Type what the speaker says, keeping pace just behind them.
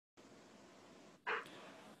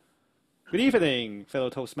Good evening, fellow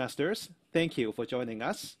Toastmasters. Thank you for joining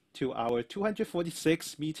us to our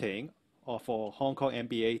 246th meeting for Hong Kong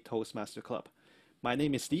MBA Toastmaster Club. My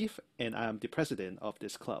name is Steve, and I am the president of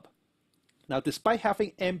this club. Now, despite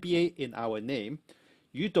having MBA in our name,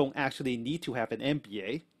 you don't actually need to have an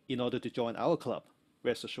MBA in order to join our club,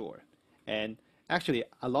 rest assured. And actually,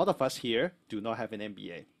 a lot of us here do not have an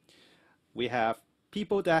MBA. We have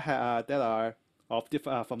people that are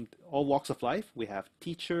from all walks of life. We have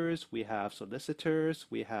teachers, we have solicitors,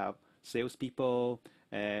 we have salespeople,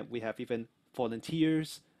 and we have even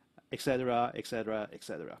volunteers, etc., etc.,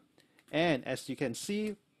 etc. And as you can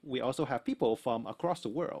see, we also have people from across the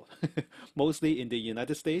world, mostly in the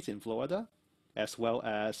United States, in Florida, as well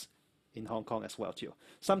as in Hong Kong as well too.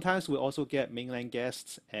 Sometimes we also get mainland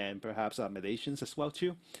guests and perhaps Malaysians as well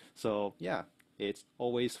too. So yeah, it's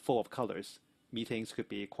always full of colors. Meetings could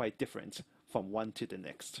be quite different from one to the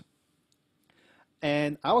next.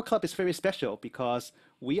 And our club is very special because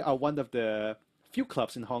we are one of the few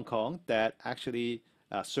clubs in Hong Kong that actually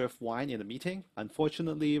serve wine in the meeting.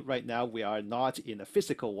 Unfortunately, right now we are not in a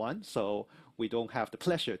physical one, so we don't have the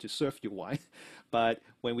pleasure to serve you wine. But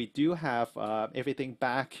when we do have everything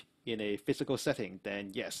back in a physical setting,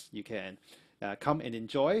 then yes, you can come and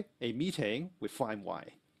enjoy a meeting with fine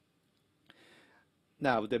wine.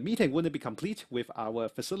 Now, the meeting wouldn't be complete with our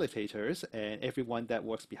facilitators and everyone that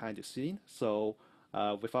works behind the scene. So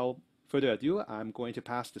without further ado, I'm going to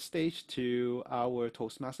pass the stage to our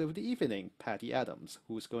Toastmaster of the evening, Patti Adams,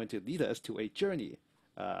 who's going to lead us to a journey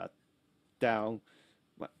down.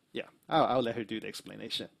 Well, yeah, I'll let her do the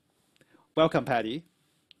explanation. Welcome, Patti.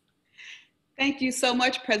 Thank you so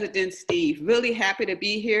much, President Steve. Really happy to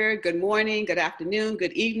be here. Good morning, good afternoon,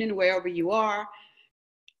 good evening, wherever you are.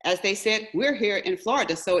 As they said, we're here in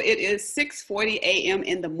Florida, so it is 6:40 a.m.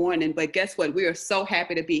 in the morning, but guess what? We are so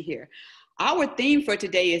happy to be here. Our theme for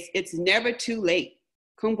today is It's Never Too Late.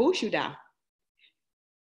 Kumbushuda.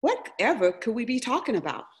 Whatever could we be talking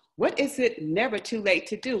about? What is it never too late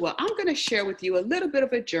to do? Well, I'm going to share with you a little bit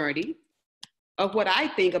of a journey of what I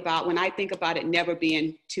think about when I think about it never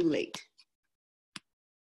being too late.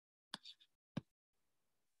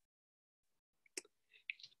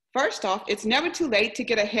 First off, it's never too late to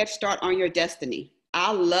get a head start on your destiny.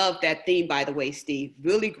 I love that theme, by the way, Steve.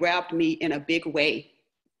 Really grabbed me in a big way.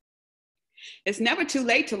 It's never too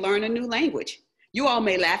late to learn a new language. You all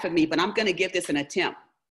may laugh at me, but I'm going to give this an attempt.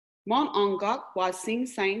 Mon ongok wa sing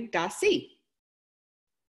sang da si.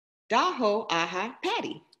 Da ho aha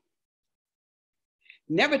Patti.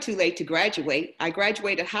 Never too late to graduate. I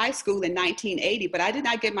graduated high school in 1980, but I did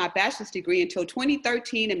not get my bachelor's degree until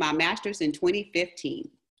 2013 and my master's in 2015.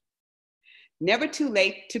 Never too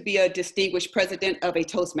late to be a distinguished president of a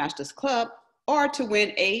Toastmasters club or to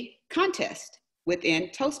win a contest within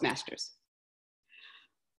Toastmasters.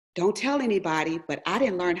 Don't tell anybody, but I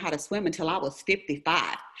didn't learn how to swim until I was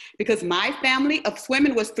 55 because my family of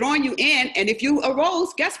swimming was throwing you in, and if you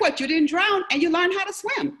arose, guess what? You didn't drown and you learned how to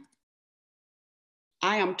swim.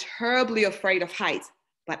 I am terribly afraid of heights,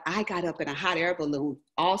 but I got up in a hot air balloon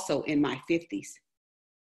also in my 50s.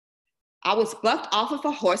 I was bucked off of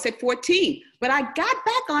a horse at 14, but I got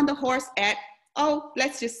back on the horse at,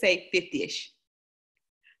 let's just say 50-ish.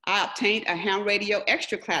 I obtained a ham radio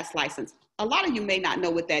extra class license. A lot of you may not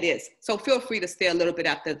know what that is, so feel free to stay a little bit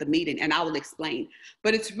after the meeting and I will explain.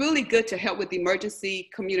 But it's really good to help with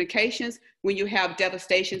emergency communications when you have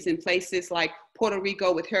devastations in places like Puerto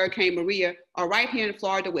Rico with Hurricane Maria or right here in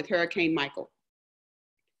Florida with Hurricane Michael.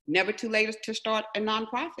 Never too late to start a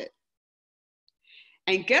nonprofit.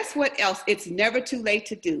 And guess what else it's never too late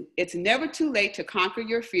to do? It's never too late to conquer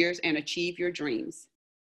your fears and achieve your dreams.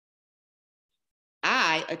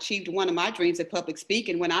 I achieved one of my dreams at public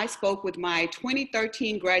speaking when I spoke with my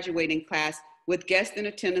 2013 graduating class with guest in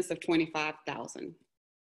attendance of 25,000.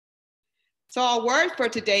 So our word for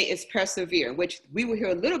today is persevere, which we will hear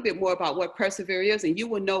a little bit more about what persevere is, and you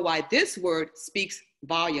will know why this word speaks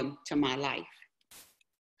volume to my life.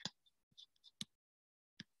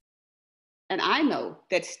 And I know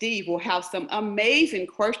that Steve will have some amazing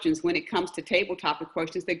questions when it comes to table topic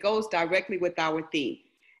questions that goes directly with our theme.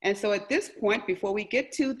 And so at this point, before we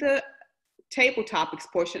get to the table topics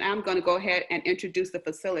portion, I'm going to go ahead and introduce the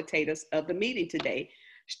facilitators of the meeting today,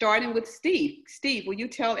 starting with Steve. Steve, will you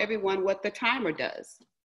tell everyone what the timer does?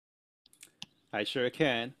 I sure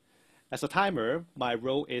can. As a timer, my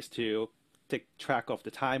role is to take track of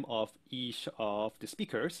the time of each of the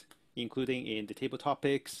speakers, including in the table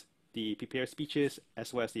topics, the prepared speeches,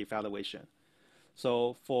 as well as the evaluation.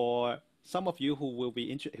 So for some of you who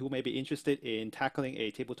may be interested in tackling a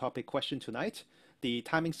table topic question tonight, the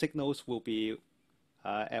timing signals will be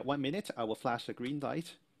at 1 minute. I will flash the green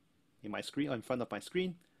light, in my screen, in front of my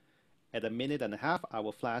screen. At 1.5 minutes, I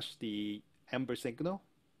will flash the amber signal,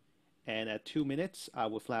 and at 2 minutes, I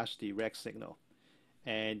will flash the red signal.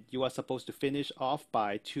 And you are supposed to finish off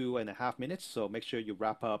by 2.5 minutes, so make sure you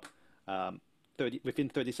wrap up within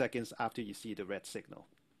 30 seconds after you see the red signal.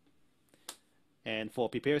 And for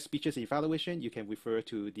prepared speeches evaluation, you can refer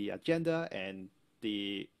to the agenda, and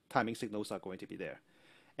the timing signals are going to be there.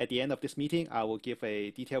 At the end of this meeting, I will give a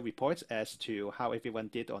detailed report as to how everyone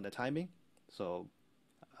did on the timing. So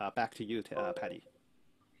back to you, Patti.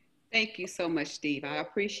 Thank you so much, Steve. I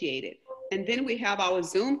appreciate it. And then we have our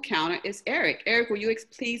Zoom counter is Eric. Eric, will you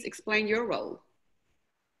please explain your role?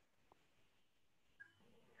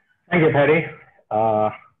 Thank you, Patti.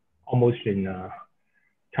 Almost in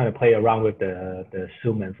trying to play around with the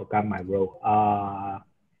Zoom and forgot my role.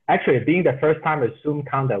 Actually, being the first time a Zoom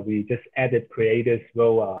counter, we just added creators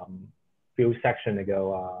role few sections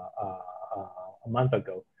ago, a month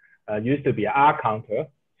ago. Used to be an R counter.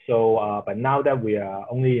 So, but now that we are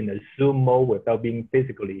only in the Zoom mode without being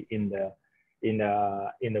physically in the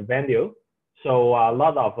venue, so a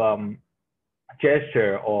lot of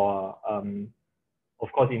gesture or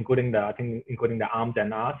of course including the arms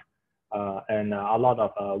and arms, and a lot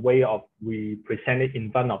of way of we present it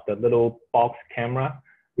in front of the little box camera.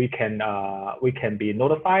 We can be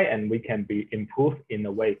notified and we can be improved in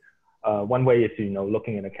a way. One way is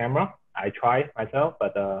looking at the camera. I try myself,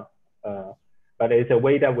 but it's a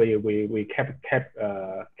way that we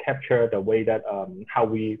capture the way that how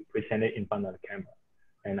we present it in front of the camera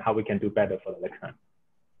and how we can do better for the next time.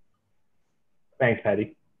 Thanks,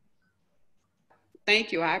 Patti.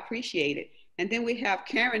 Thank you, I appreciate it. And then we have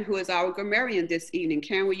Karen, who is our grammarian this evening.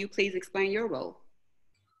 Karen, will you please explain your role?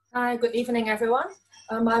 Hi, good evening, everyone.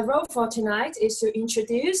 My role for tonight is to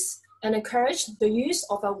introduce and encourage the use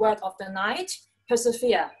of a word of the night,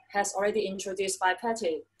 persevere, as already introduced by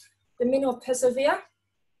Patti. The meaning of persevere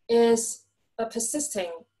is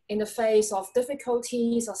persisting in the face of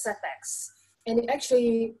difficulties or setbacks. And it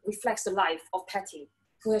actually reflects the life of Patti,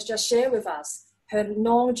 who has just shared with us her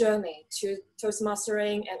long journey to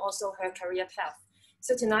Toastmastering and also her career path.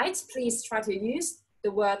 So tonight, please try to use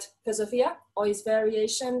the word persevere or its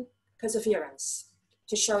variation, perseverance,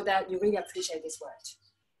 to show that you really appreciate this word.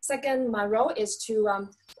 Second, my role is to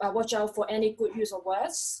watch out for any good use of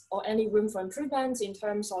words or any room for improvement in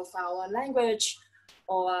terms of our language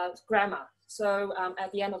or grammar. So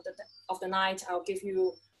at the end of the night, I'll give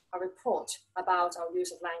you a report about our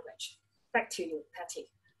use of language. Back to you, Patti.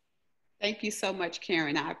 Thank you so much,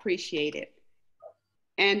 Karen. I appreciate it.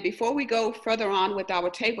 And before we go further on with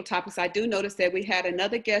our table topics, I do notice that we had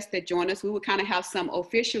another guest that joined us. We would kind of have some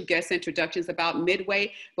official guest introductions about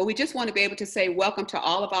midway, but we just want to be able to say welcome to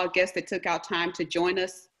all of our guests that took out time to join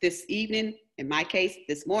us this evening, in my case,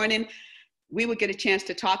 this morning. We would get a chance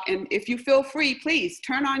to talk. And if you feel free, please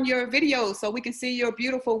turn on your videos so we can see your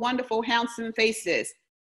beautiful, wonderful, handsome faces.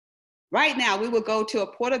 Right now, we will go to a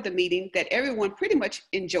part of the meeting that everyone pretty much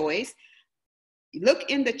enjoys. Look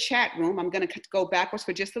in the chat room. I'm going to go backwards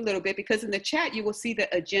for just a little bit because in the chat, you will see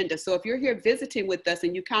the agenda. So if you're here visiting with us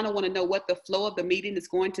and you kind of want to know what the flow of the meeting is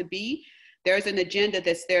going to be, there's an agenda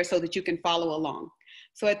that's there so that you can follow along.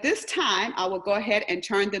 So at this time, I will go ahead and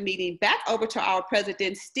turn the meeting back over to our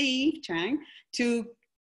president, Steve Chang, to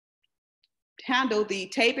handle the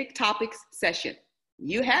table topics session.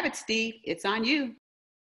 You have it, Steve. It's on you.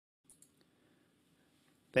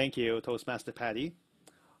 Thank you, Toastmaster Patti.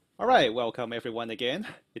 All right, welcome everyone again.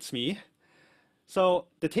 It's me. So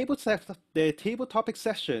the table topic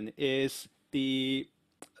session is the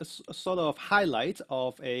sort of highlight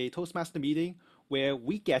of a Toastmaster meeting where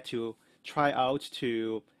we get to try out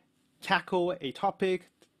to tackle a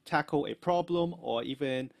topic, tackle a problem, or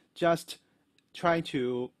even just trying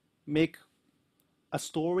to make a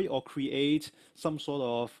story or create some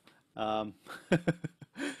sort of,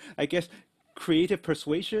 I guess, creative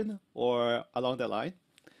persuasion or along that line,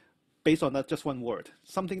 based on not just one word,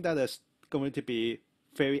 something that is going to be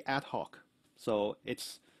very ad hoc. So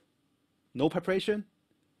it's no preparation.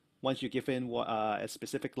 Once you give in a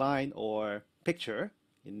specific line or picture,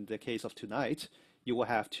 in the case of tonight, you will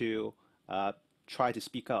have to try to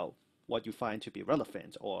speak out what you find to be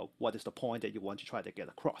relevant or what is the point that you want to try to get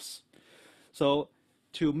across. So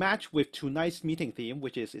to match with tonight's meeting theme,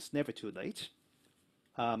 which is It's Never Too Late,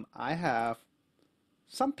 I have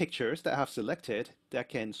some pictures that I have selected that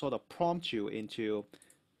can sort of prompt you into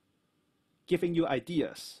giving you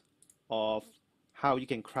ideas of how you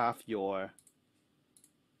can craft your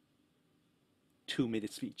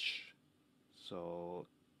 2-minute speech. So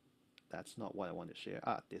that's not what I want to share.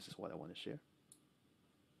 This is what I want to share.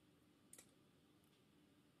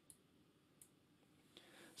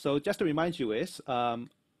 So just to remind you is,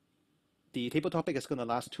 the table topic is going to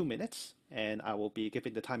last 2 minutes, and I will be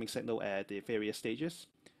giving the timing signal at the various stages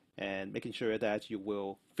and making sure that you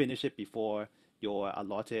will finish it before your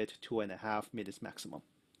allotted 2.5 minutes maximum.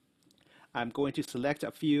 I'm going to select a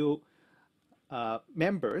few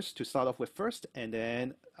members to start off with first, and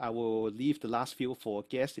then I will leave the last few for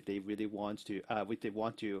guests if they really want to, if they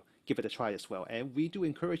want to give it a try as well. And we do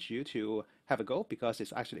encourage you to have a go because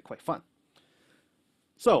it's actually quite fun.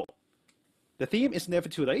 So the theme is never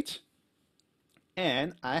too late,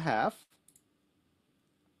 and I have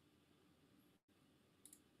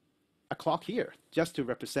a clock here just to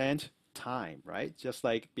represent time, right? Just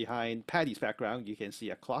like behind Patty's background, you can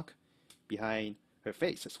see a clock behind her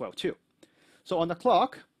face as well too. So on the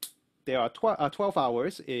clock, there are 12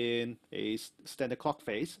 hours in a standard clock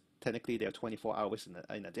face. Technically, there are 24 hours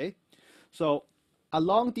in a day. So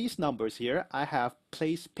along these numbers here, I have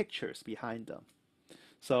placed pictures behind them.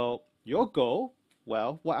 So your goal,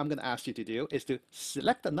 well, what I'm going to ask you to do is to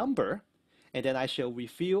select a number, and then I shall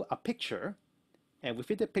reveal a picture. And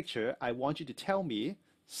within the picture, I want you to tell me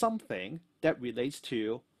something that relates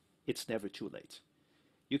to it's never too late.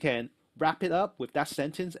 You can wrap it up with that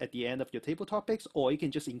sentence at the end of your table topics, or you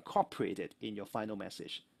can just incorporate it in your final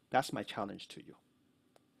message. That's my challenge to you.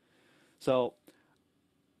 So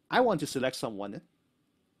I want to select someone.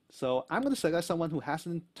 So I'm going to select someone who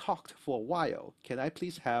hasn't talked for a while. Can I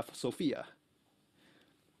please have Sophia?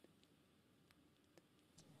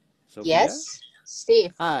 Sophia? Yes,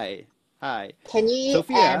 Steve. Hi. Hi. Can you,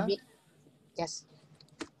 Sophia, yes,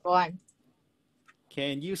 go on.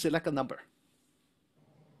 can you select a number?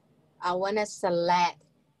 I want to select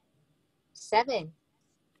 7.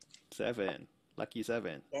 7. Lucky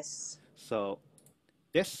 7. Yes. So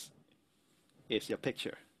this is your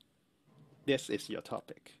picture. This is your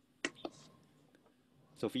topic.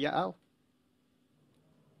 Sophia out.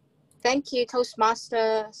 Thank you,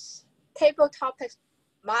 Toastmasters. Table topic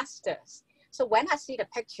masters. So when I see the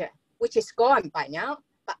picture, which is gone by now,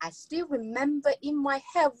 but I still remember in my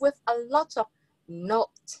head with a lot of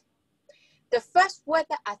notes. The first word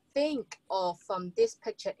that I think of from this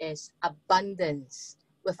picture is abundance,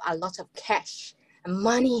 with a lot of cash and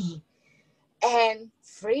money and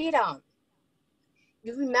freedom.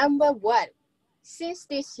 You remember what? Since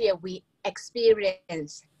this year, we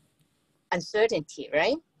experience uncertainty,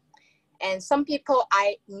 right? And some people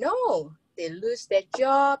I know, they lose their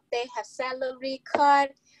job, they have salary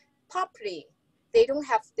cut, properly, they don't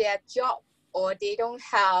have their job, or they don't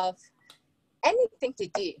have anything to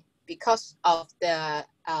do because of the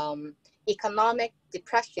economic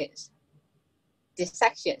depressions,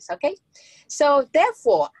 dissections, okay? So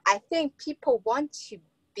therefore, I think people want to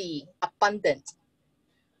be abundant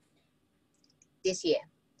this year.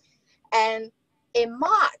 And in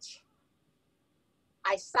March,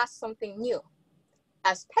 I start something new.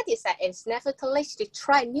 As Patti said, it's never too late to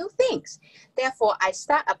try new things. Therefore, I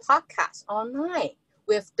start a podcast online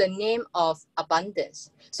with the name of Abundance.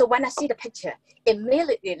 So when I see the picture,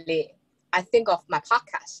 immediately I think of my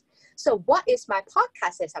podcast. So what is my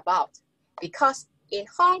podcast is about? Because in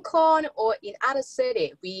Hong Kong or in other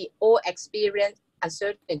cities, we all experience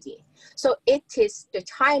uncertainty. So it is the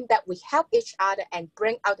time that we help each other and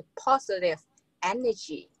bring out the positive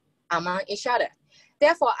energy among each other.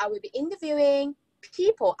 Therefore, I will be interviewing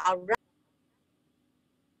people around.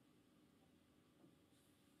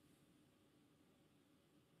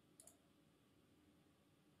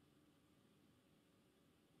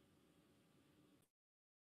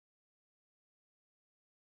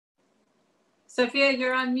 Sophia,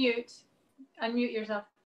 you're on mute. Unmute yourself.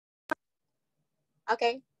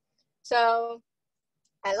 Okay. So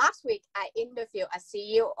last week, I interviewed a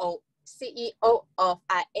CEO of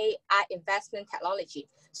AI investment technology.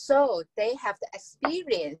 So they have the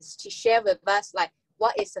experience to share with us like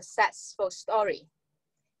what is a successful story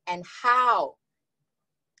and how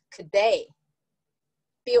could they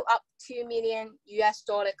build up $2 million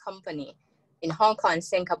company in Hong Kong and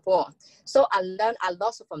Singapore. So I learned a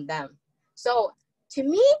lot from them. So to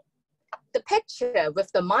me, the picture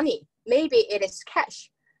with the money, maybe it is cash.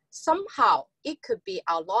 Somehow it could be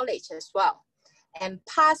our knowledge as well. And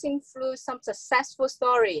passing through some successful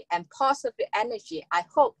story and positive energy, I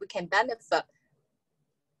hope we can benefit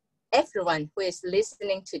everyone who is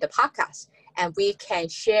listening to the podcast, and we can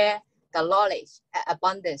share the knowledge and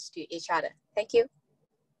abundance to each other. Thank you.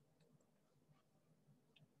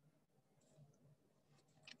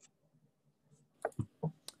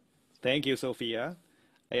 Thank you, Sophia.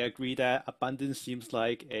 I agree that abundance seems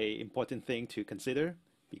like an important thing to consider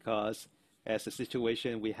because as the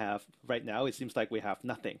situation we have right now, it seems like we have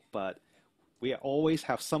nothing, but we always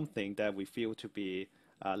have something that we feel to be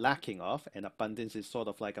lacking of, and abundance is sort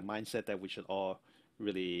of like a mindset that we should all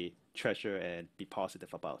really treasure and be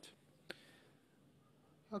positive about.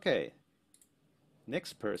 Okay,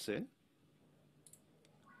 next person.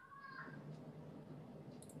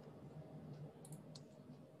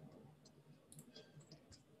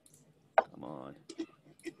 Come on.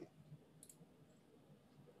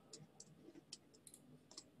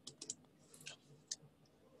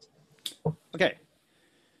 Okay,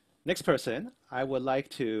 next person I would like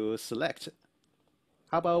to select.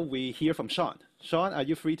 How about we hear from Sean? Sean, are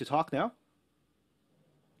you free to talk now?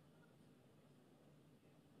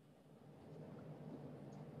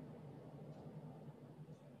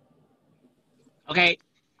 Okay.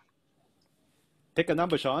 Pick a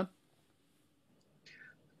number, Sean.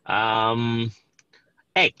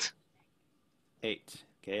 8. 8.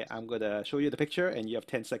 Okay, I'm gonna show you the picture and you have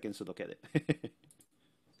 10 seconds to look at it.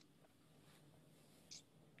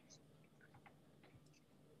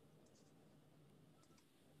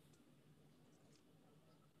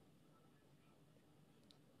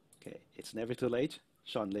 Okay, it's never too late.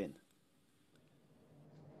 Sean Lin.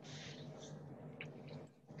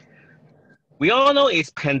 We all know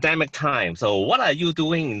it's pandemic time. So what are you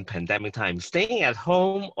doing in pandemic time? Staying at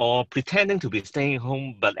home or pretending to be staying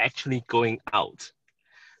home, but actually going out?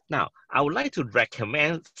 Now, I would like to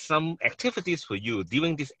recommend some activities for you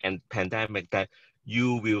during this pandemic that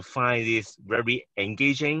you will find this very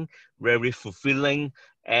engaging, very fulfilling,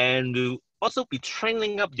 and will also be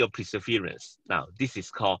training up your perseverance. Now, this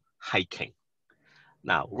is called hiking.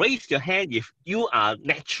 Now, raise your hand if you are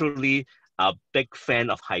naturally a big fan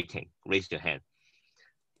of hiking. Raise your hand.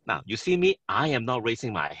 Now, you see me, I am not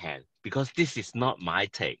raising my hand because this is not my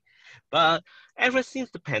take. But ever since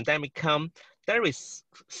the pandemic come, there is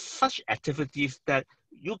such activities that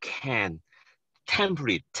you can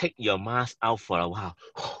temporarily take your mask out for a while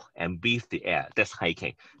and breathe the air. That's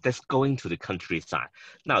hiking. That's going to the countryside.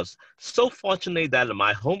 Now, so fortunate that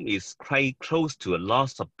my home is quite close to a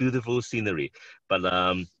lot of beautiful scenery. But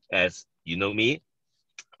as you know me,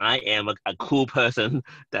 I am a cool person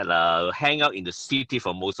that hang out in the city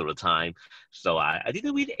for most of the time. So I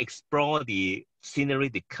didn't really explore the scenery,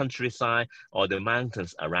 the countryside, or the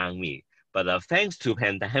mountains around me. But thanks to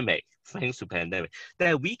pandemic,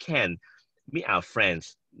 that we can meet our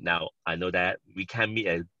friends. Now, I know that we can meet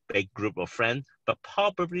a big group of friends, but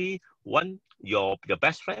probably your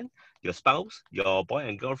best friend, your spouse, your boy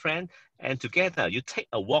and girlfriend, and together you take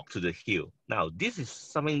a walk to the hill. Now, this is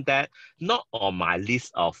something that not on my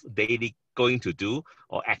list of daily going to do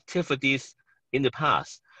or activities in the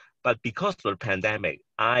past. But because of the pandemic,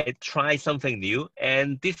 I tried something new,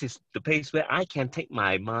 and this is the place where I can take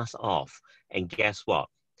my mask off. And guess what?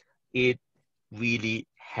 It really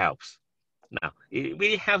helps. Now, it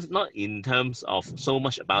really helps not in terms of so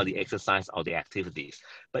much about the exercise or the activities,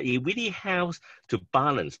 but it really helps to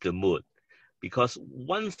balance the mood. Because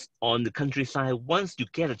once on the countryside, once you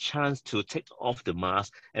get a chance to take off the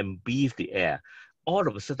mask and breathe the air, all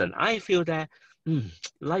of a sudden I feel that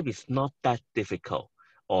life is not that difficult.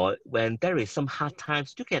 Or when there is some hard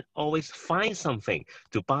times, you can always find something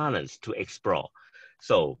to balance, to explore.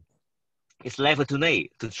 So it's never too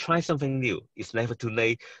late to try something new. It's never too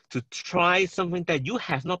late to try something that you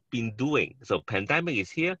have not been doing. So pandemic is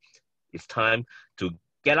here. It's time to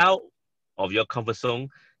get out of your comfort zone,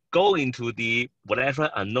 go into the whatever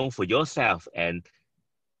unknown for yourself and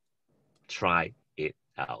try it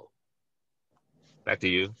out. Back to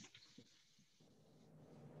you.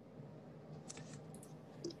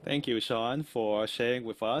 Thank you, Sean, for sharing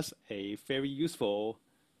with us a very useful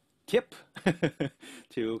tip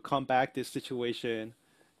to combat this situation.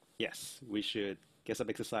 Yes, we should get some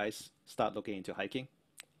exercise, start looking into hiking.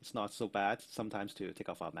 It's not so bad sometimes to take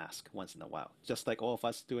off our mask once in a while, just like all of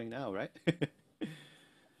us doing now, right?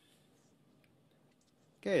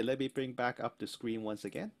 Okay, let me bring back up the screen once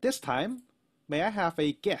again. This time, may I have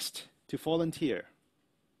a guest to volunteer?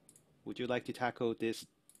 Would you like to tackle this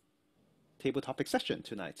table topic session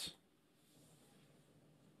tonight?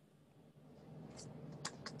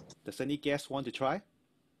 Does any guest want to try?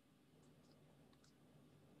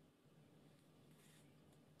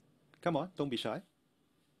 Come on, don't be shy.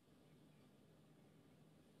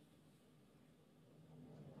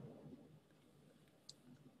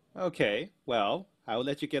 Okay, well, I'll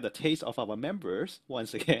let you get a taste of our members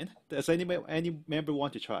once again. Does any member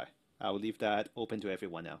want to try? I'll leave that open to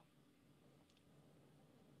everyone now.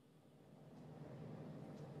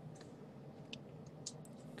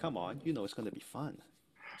 Come on, you know it's going to be fun.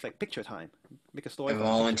 It's like picture time. Make a story. I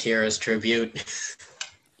volunteer as tribute.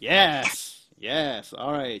 Yes, yes.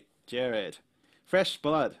 All right, Jared. Fresh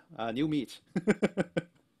blood, new meat.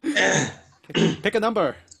 Okay, Pick a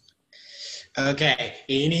number. Okay.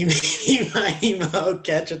 Eeny, meeny, miny, mo,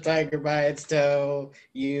 catch a tiger by its toe.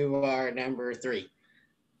 You are number 3.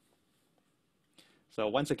 So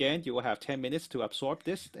once again, you will have 10 minutes to absorb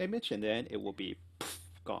this image, and then it will be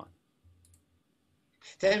gone.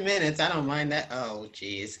 10 minutes. I don't mind that. Oh,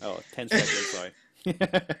 geez. Oh, 10 seconds, sorry.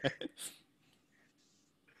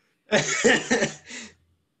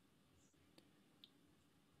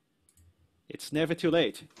 It's never too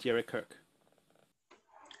late, Jared Kirk.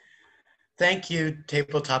 Thank you,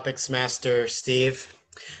 Table Topics Master Steve.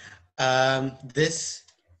 This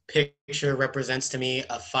picture represents to me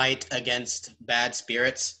a fight against bad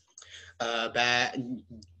spirits, bad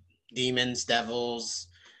demons, devils,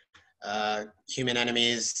 human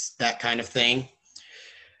enemies, that kind of thing.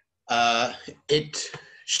 It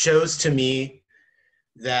shows to me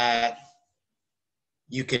that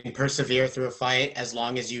you can persevere through a fight as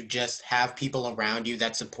long as you just have people around you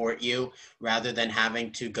that support you rather than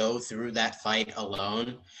having to go through that fight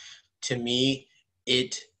alone. To me,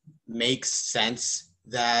 it makes sense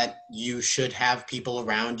that you should have people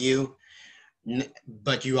around you,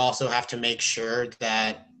 but you also have to make sure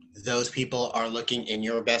that those people are looking in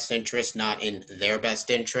your best interest, not in their best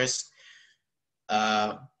interest.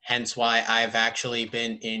 Hence why I've actually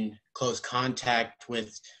been in close contact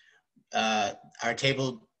with our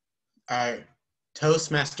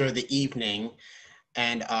Toastmaster of the evening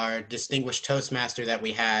and our distinguished Toastmaster that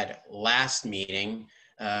we had last meeting,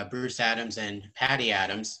 Bruce Adams and Patti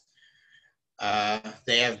Adams.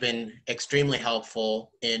 They have been extremely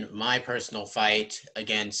helpful in my personal fight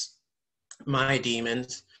against my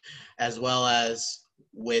demons, as well as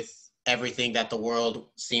with everything that the world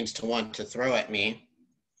seems to want to throw at me.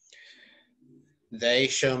 They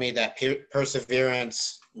show me that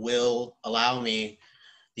perseverance will allow me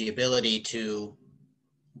the ability to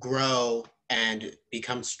grow and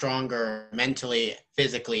become stronger mentally,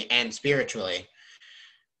 physically, and spiritually.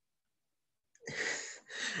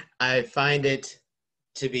 I find it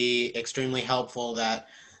to be extremely helpful that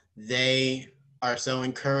they are so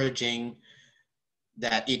encouraging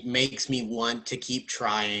that it makes me want to keep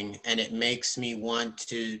trying, and it makes me want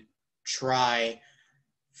to try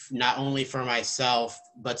not only for myself,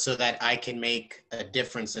 but so that I can make a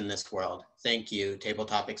difference in this world. Thank you, Table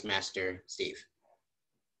Topics Master Steve.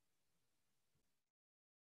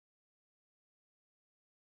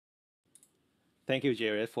 Thank you,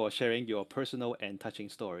 Jared, for sharing your personal and touching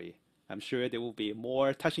story. I'm sure there will be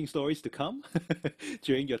more touching stories to come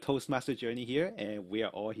during your Toastmaster journey here, and we are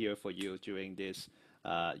all here for you during this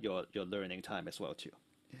your learning time as well too.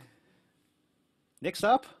 Next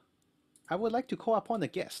up, I would like to call upon a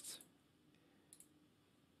guest.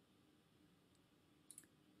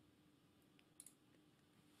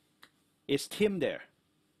 Is Tim there?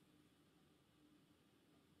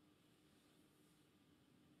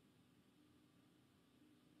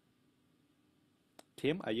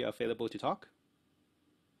 Tim, are you available to talk?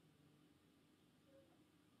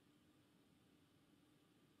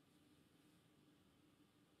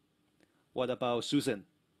 What about Susan?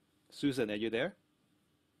 Susan, are you there?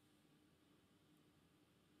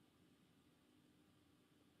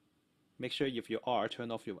 Make sure if you are,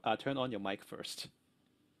 turn on your mic first.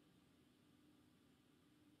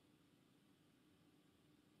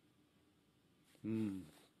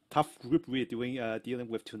 Tough group we're dealing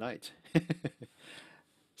with tonight.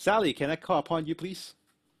 Sally, can I call upon you, please?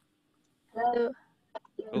 Hello.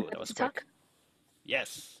 Oh, that was quick. Talk?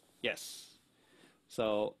 Yes, yes.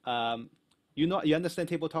 So, you understand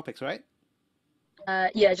table topics, right?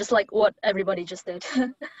 Yeah, just like what everybody just did.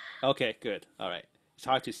 Okay, good. All right. It's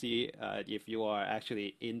hard to see if you are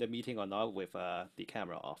actually in the meeting or not with the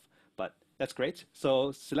camera off, but that's great.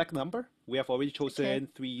 So select number. We have already chosen Okay.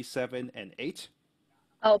 3, 7, and 8.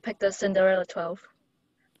 I'll pick the Cinderella 12.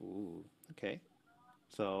 Ooh, okay.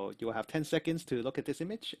 So you will have 10 seconds to look at this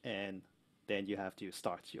image, and then you have to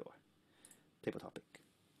start your table topic.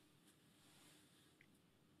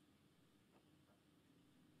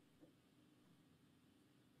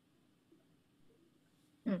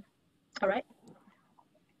 All right.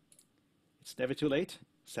 It's never too late.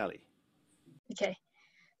 Sally. Okay.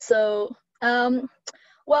 So,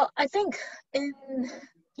 well, I think in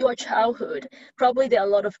your childhood, probably there are a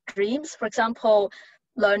lot of dreams. For example,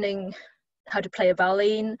 learning how to play a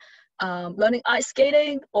violin, learning ice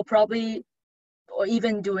skating, or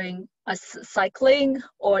even doing cycling,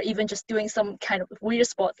 or even just doing some kind of weird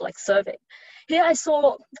sport like surfing. Here I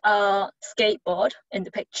saw a skateboard in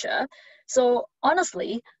the picture. So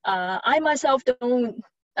honestly, I myself don't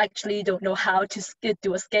know how to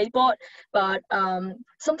do a skateboard, but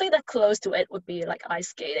something that close to it would be like ice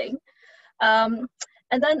skating.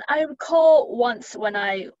 And then I recall once when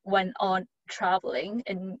I went on traveling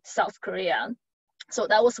in South Korea, so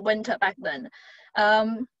that was winter back then.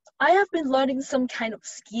 I have been learning some kind of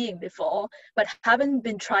skiing before, but haven't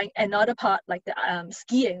been trying another part like the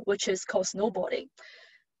skiing, which is called snowboarding.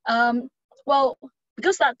 Well,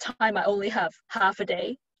 because that time I only have half a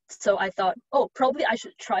day, so I thought, oh, probably I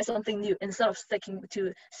should try something new instead of sticking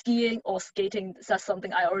to skiing or skating. That's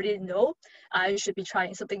something I already know. I should be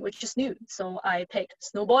trying something which is new. So I picked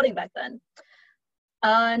snowboarding back then.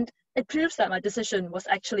 And it proves that my decision was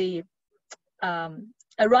actually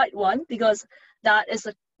a right one, because that is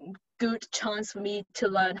a good chance for me to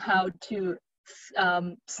learn how to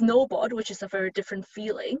snowboard, which is a very different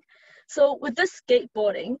feeling. So with this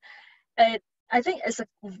skateboarding, I think it's a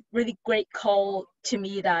really great call to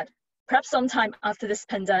me that perhaps sometime after this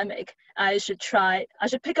pandemic, I should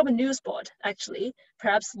pick up a new sport, actually,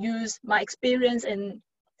 perhaps use my experience in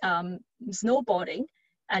snowboarding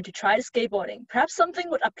and to try skateboarding. Perhaps something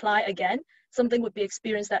would apply again, something would be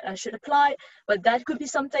experience that I should apply, but that could be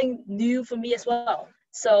something new for me as well.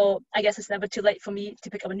 So I guess it's never too late for me to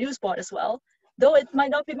pick up a new sport as well. Though it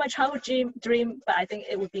might not be my childhood dream, but I think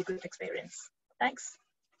it would be a good experience. Thanks.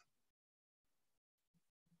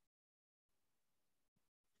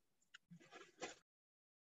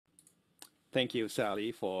 Thank you,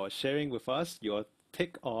 Sally, for sharing with us your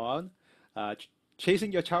take on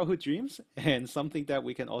chasing your childhood dreams and something that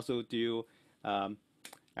we can also do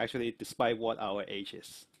actually despite what our age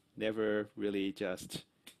is. Never really just,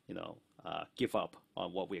 give up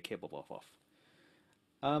on what we're capable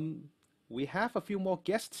of. We have a few more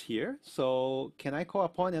guests here, so can I call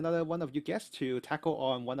upon another one of you guests to tackle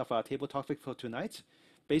on one of our table topics for tonight?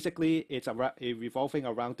 Basically, it's revolving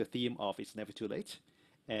around the theme of It's Never Too Late.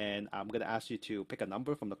 And I'm going to ask you to pick a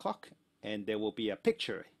number from the clock, and there will be a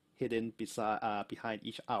picture hidden behind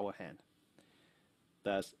each hour hand.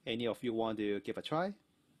 Does any of you want to give a try?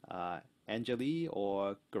 Anjali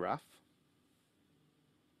or Garaf?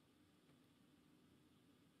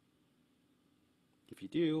 If you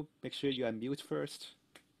do, make sure you unmute first.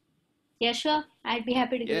 Yeah, sure. I'd be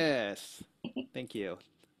happy to do it. Yes, thank you.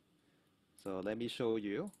 So let me show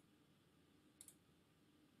you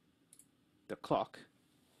the clock.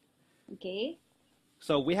 Okay.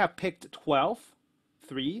 So we have picked 12,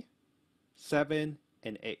 3, 7,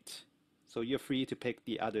 and 8. So you're free to pick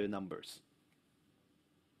the other numbers.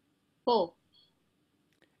 4.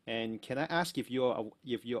 And can I ask if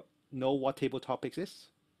you know what table topics is?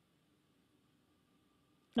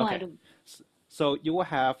 No, Okay. I don't. So you will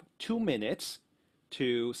have 2 minutes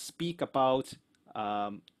to speak about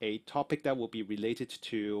a topic that will be related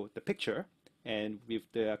to the picture and with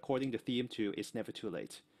according the theme to It's Never Too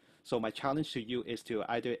Late. So my challenge to you is to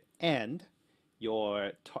either end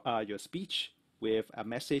your speech with a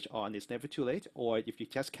message on It's Never Too Late, or if you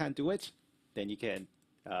just can't do it, then you can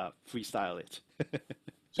freestyle it.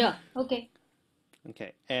 Sure. Okay.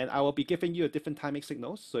 Okay, and I will be giving you a different timing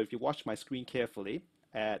signals. So if you watch my screen carefully,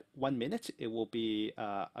 at 1 minute, it will be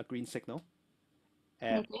a green signal.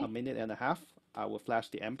 At Okay. a minute and a half, I will flash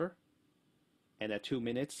the amber. And at 2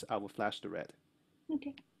 minutes, I will flash the red.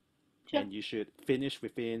 Okay. Sure. And you should finish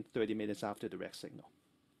within 30 minutes after the red signal.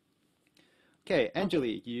 Okay,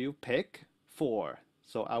 Anjali, you pick 4.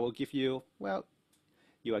 So I will give you, well,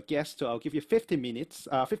 you're a guest, so I'll give you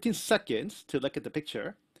 15 seconds to look at the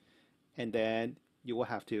picture. And then you will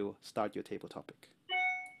have to start your table topic.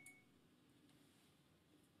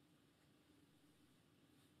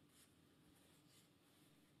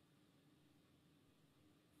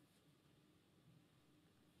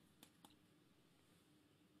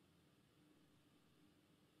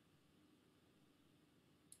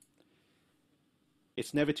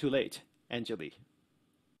 It's never too late, Anjali.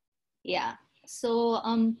 Yeah. So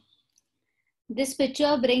this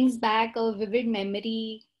picture brings back a vivid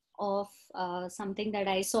memory of something that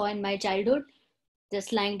I saw in my childhood,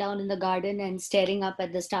 just lying down in the garden and staring up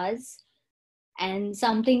at the stars, and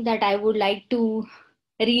something that I would like to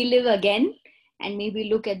relive again and maybe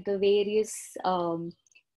look at the various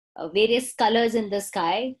colors in the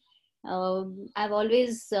sky. I've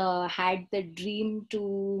always had the dream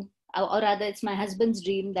to, or rather it's my husband's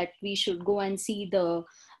dream that we should go and see the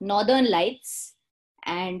northern lights.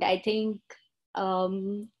 And I think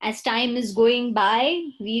as time is going by,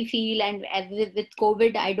 we feel, and with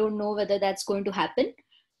COVID, I don't know whether that's going to happen.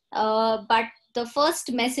 But the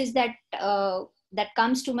first message that that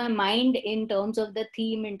comes to my mind in terms of the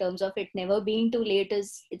theme, in terms of it never being too late,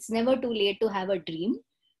 is it's never too late to have a dream.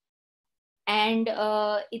 And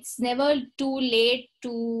it's never too late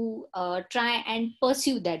to try and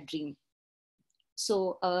pursue that dream.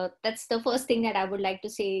 So that's the first thing that I would like to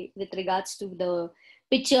say with regards to the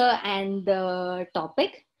picture and the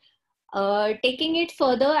topic. Taking it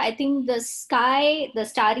further, I think the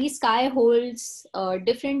starry sky holds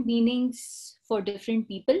different meanings for different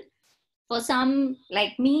people. For some,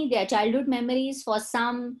 like me, they are childhood memories. For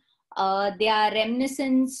some, they are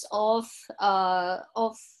reminiscence of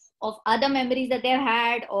other memories that they've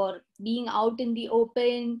had, or being out in the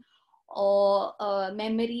open, or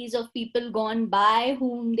memories of people gone by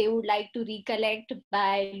whom they would like to recollect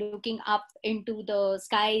by looking up into the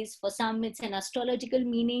skies. For some, it's an astrological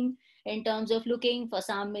meaning in terms of looking. For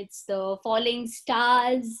some, it's the falling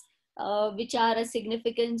stars, which are a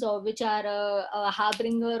significance, or which are a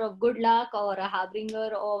harbinger of good luck, or a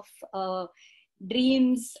harbinger of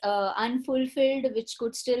dreams unfulfilled, which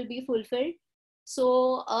could still be fulfilled.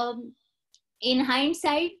 So in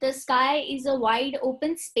hindsight, the sky is a wide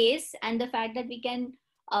open space, and the fact that we can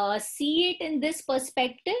see it in this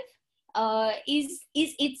perspective is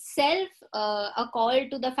itself a call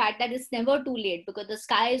to the fact that it's never too late, because the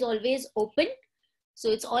sky is always open. So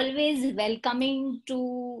it's always welcoming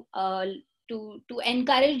to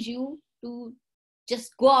encourage you to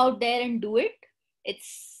just go out there and do it.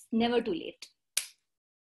 It's never too late.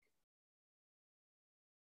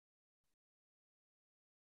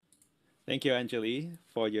 Thank you, Anjali,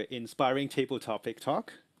 for your inspiring table topic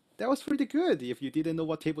talk. That was pretty good if you didn't know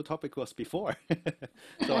what table topic was before.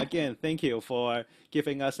 So again, thank you for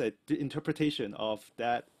giving us an interpretation of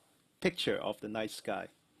that picture of the night sky.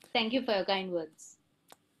 Thank you for your kind words.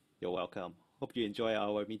 You're welcome. Hope you enjoy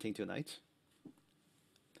our meeting tonight.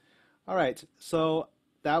 All right, so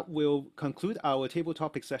that will conclude our table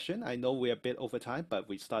topic session. I know we're a bit over time, but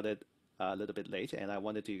we started a little bit late, and I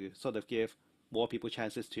wanted to sort of give more people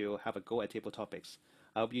chances to have a go at table topics.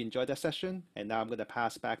 I hope you enjoyed that session, and now I'm going to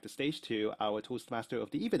pass back the stage to our Toastmaster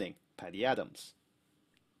of the evening, Patti Adams.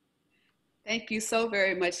 Thank you so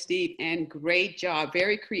very much, Steve, and great job.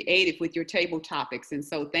 Very creative with your table topics, and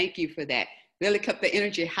so thank you for that. Really kept the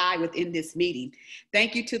energy high within this meeting.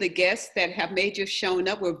 Thank you to the guests that have made you shown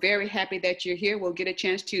up. We're very happy that you're here. We'll get a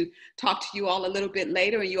chance to talk to you all a little bit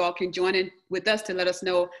later, and you all can join in with us to let us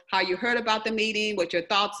know how you heard about the meeting, what your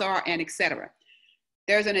thoughts are, and etc.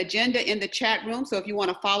 There's an agenda in the chat room, so if you want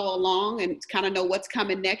to follow along and kind of know what's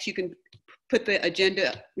coming next, you can put the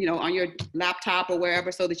agenda, on your laptop or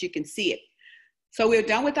wherever so that you can see it. So we're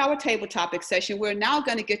done with our table topic session. We're now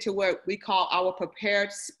going to get to what we call our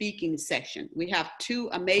prepared speaking section. We have two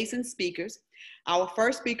amazing speakers. Our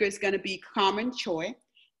first speaker is going to be Carmen Choi,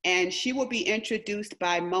 and she will be introduced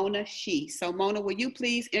by Mona Shi. So Mona, will you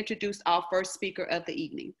please introduce our first speaker of the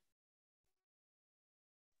evening?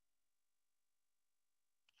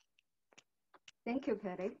 Thank you,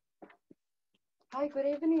 Patti. Hi, good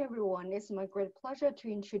evening, everyone. It's my great pleasure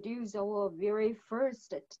to introduce our very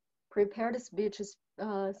first prepared speech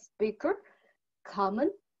speaker, Carmen.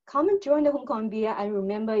 Carmen joined the Hong Kong MBA. I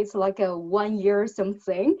remember it's like a 1 year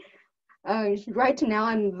something. Right now,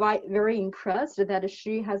 I'm very impressed that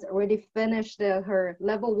she has already finished her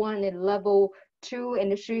level 1 and level 2,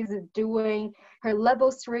 and she's doing her level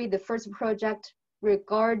 3, the first project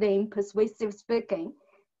regarding persuasive speaking.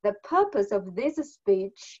 The purpose of this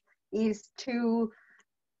speech is to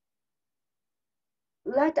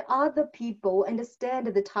let other people understand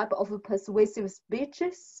the type of persuasive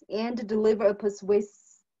speeches and deliver a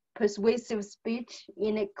persuasive speech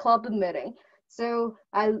in a club meeting. So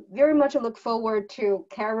I very much look forward to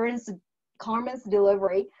Carmen's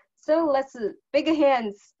delivery. So let's big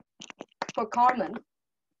hands for Carmen.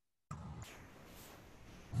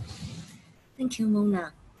 Thank you,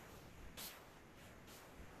 Mona.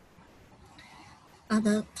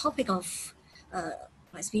 The topic of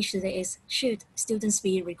my speech today is, should students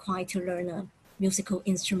be required to learn a musical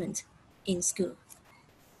instrument in school?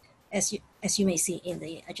 As you may see in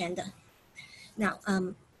the agenda. Now,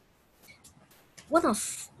 one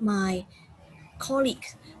of my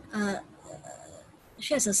colleagues,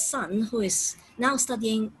 she has a son who is now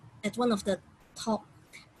studying at one of the top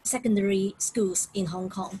secondary schools in Hong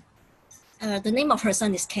Kong. The name of her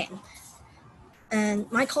son is Ken.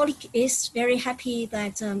 And my colleague is very happy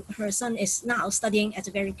that her son is now studying at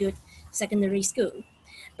a very good secondary school.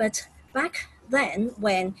 But back then,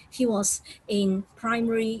 when he was in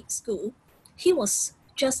primary school, he was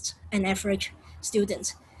just an average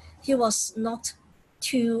student. He was not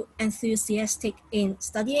too enthusiastic in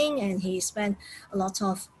studying, and he spent a lot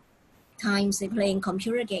of time playing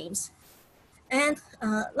computer games. And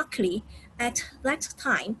luckily, at that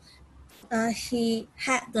time, he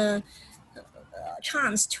had the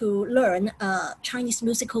chance to learn a Chinese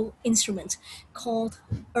musical instrument called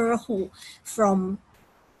erhu from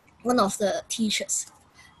one of the teachers.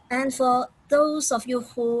 And for those of you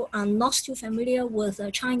who are not too familiar with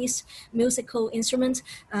Chinese musical instruments,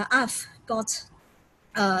 I've got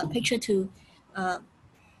a picture to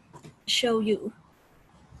show you.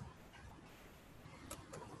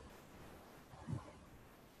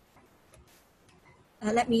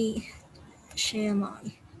 Let me share my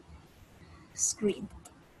screen.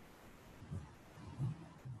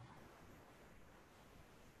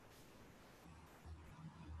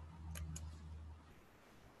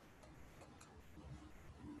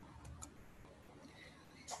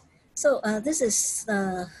 So this is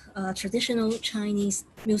the traditional Chinese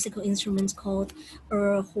musical instrument called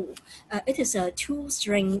erhu. It is a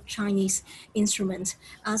two-string Chinese instrument,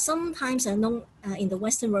 sometimes known in the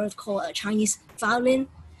Western world called a Chinese violin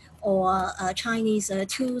or a Chinese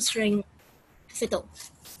two-string fiddle.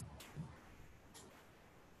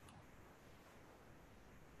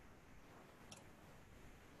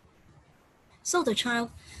 So the child,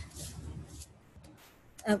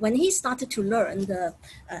 when he started to learn the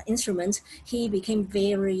instrument, he became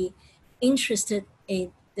very interested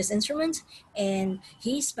in this instrument, and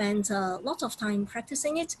he spent a lot of time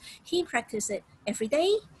practicing it. He practiced it every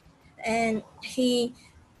day, and he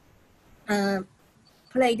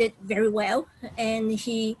played it very well, and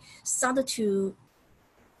he started to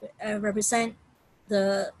represent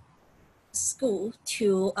the school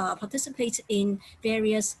to participate in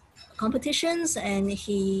various competitions, and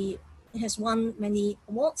he has won many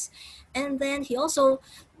awards. And then he also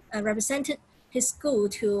represented his school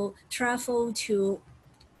to travel to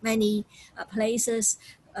many places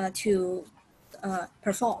to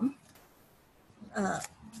perform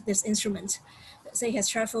this instrument. So he has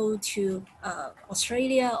traveled to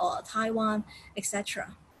Australia or Taiwan,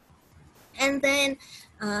 etc. And then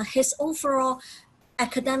his overall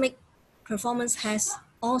academic performance has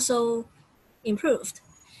also improved.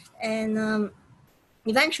 And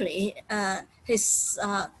eventually, his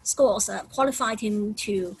scores qualified him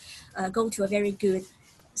to go to a very good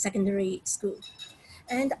secondary school.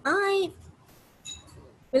 And I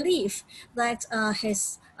believe that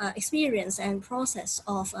his experience and process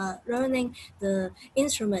of learning the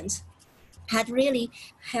instrument had really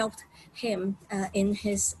helped him in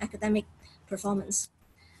his academic performance.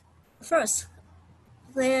 First,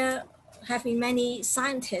 there have been many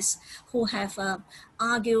scientists who have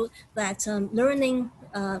argued that learning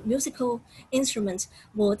musical instruments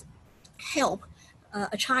would help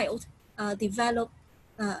a child develop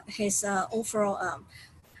his overall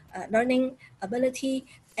learning ability,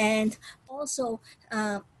 and also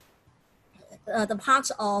the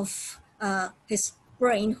parts of his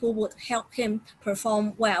brain who would help him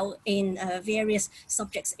perform well in various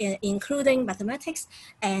subjects, including mathematics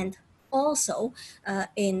and also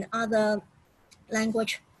in other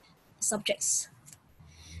language subjects.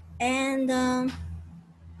 And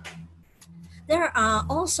there are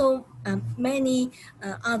also many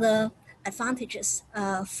other advantages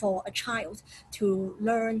for a child to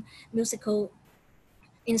learn musical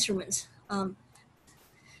instruments.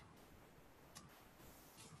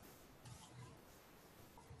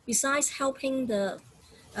 Besides helping the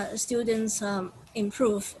students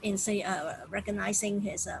improve in, say, recognizing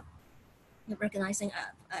his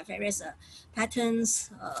various patterns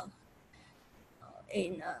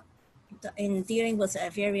in dealing with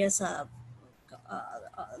various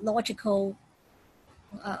logical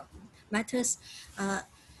matters,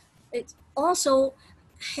 it also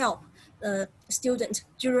help the student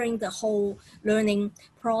during the whole learning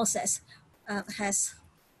process, has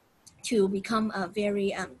to become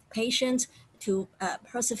very patient, to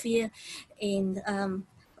persevere in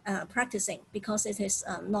practicing, because it is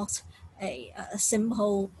not a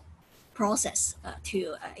simple process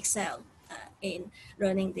to excel in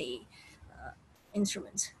learning the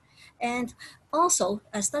instrument. And also,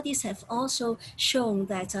 studies have also shown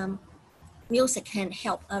that music can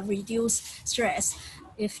help reduce stress.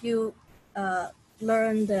 If you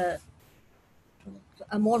learn the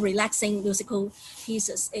more relaxing musical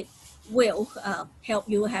pieces, it will help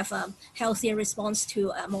you have a healthier response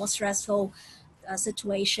to a more stressful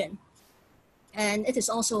situation. And it is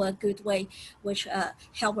also a good way which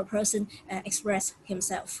help a person express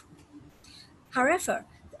himself. However,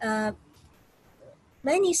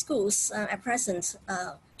 many schools at present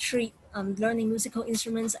treat learning musical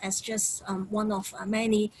instruments as just one of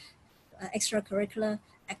many extracurricular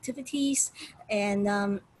activities,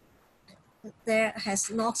 and there has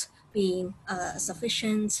not been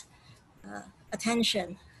sufficient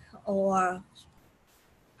attention or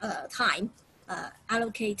time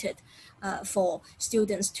allocated for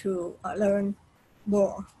students to learn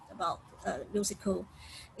more about musical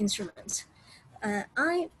instruments.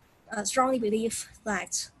 I strongly believe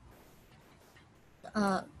that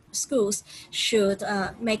schools should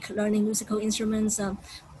make learning musical instruments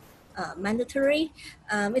mandatory.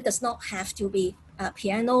 It does not have to be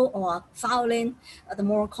piano or violin, the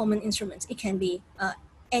more common instruments. It can be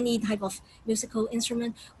any type of musical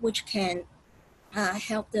instrument which can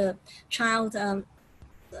help the child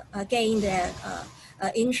gain their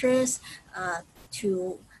interest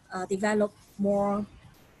to develop more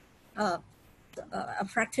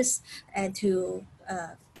practice and to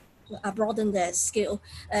broaden their skill.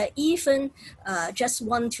 Even just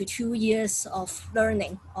 1 to 2 years of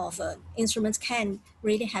learning of instruments can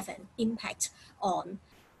really have an impact on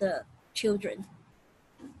the children.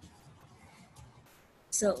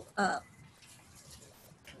 So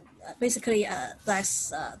basically, that's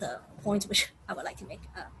the point which I would like to make.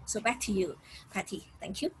 So back to you, Patti.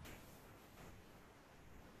 Thank you.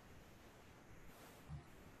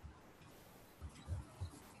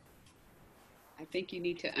 I think you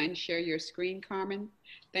need to unshare your screen, Carmen.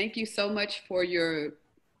 Thank you so much for your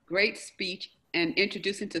great speech and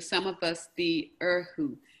introducing to some of us the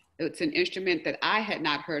erhu. It's an instrument that I had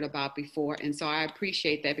not heard about before, and so I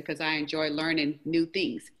appreciate that because I enjoy learning new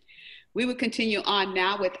things. We will continue on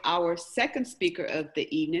now with our second speaker of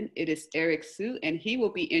the evening. It is Eric Sue, and he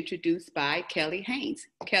will be introduced by Kelly Haynes.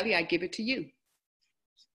 Kelly, I give it to you.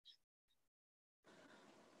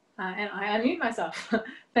 And I unmute myself.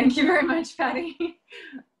 Thank you very much, Patti.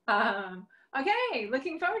 Okay,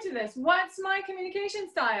 looking forward to this. What's my communication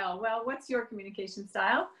style? Well, what's your communication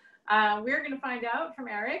style? We're going to find out from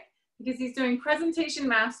Eric because he's doing presentation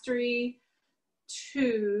mastery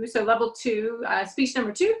 2, so level 2, speech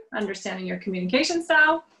number 2, understanding your communication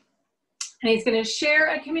style. And he's going to share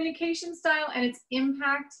a communication style and its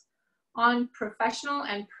impact on professional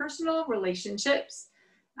and personal relationships.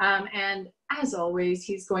 And as always,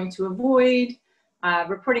 he's going to avoid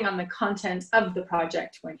reporting on the content of the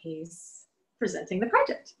project when he's presenting the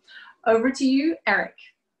project. Over to you, Eric.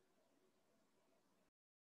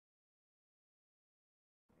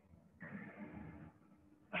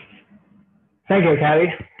 Thank you,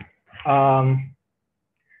 Kelly.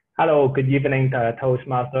 Hello, good evening,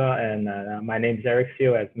 Toastmaster, and my name is Eric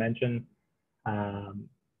Siu, as mentioned.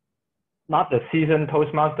 Not the seasoned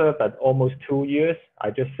Toastmaster, but almost 2 years.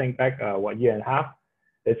 I just think back 1.5 years.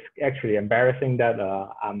 It's actually embarrassing that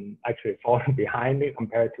I'm actually falling behind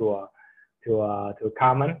compared to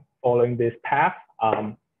Carmen following this path.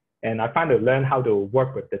 And I find to learn how to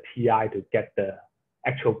work with the TI to get the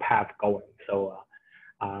actual path going. So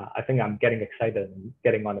I think I'm getting excited and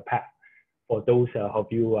getting on the path for those of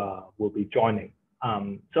you will be joining.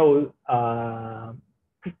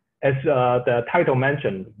 As the title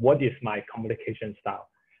mentioned, what is my communication style?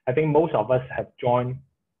 I think most of us have joined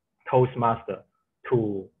Toastmaster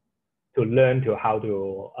to learn to how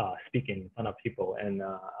to speak in front of people and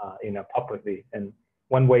publicly. And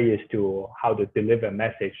one way is to how to deliver a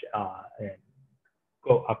message and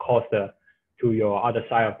go across to your other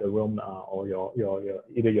side of the room or your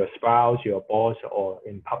either your spouse, your boss, or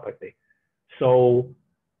in publicly. So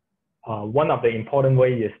one of the important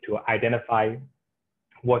ways is to identify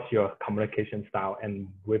what's your communication style. And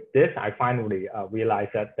with this, I finally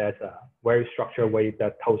realized that there's a very structured way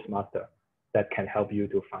that Toastmaster that can help you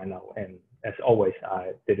to find out. And as always,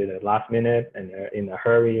 I did it at last minute and in a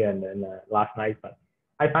hurry and then last night, but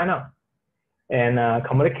I find out. And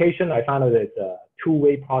communication, I found out it's a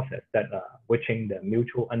two-way process that reaching the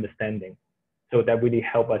mutual understanding. So that really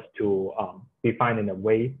help us to define in a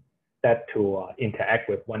way that to interact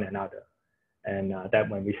with one another. And that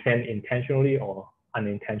when we send intentionally or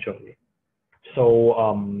unintentionally.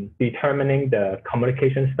 So determining the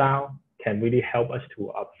communication style can really help us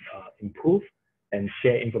to improve and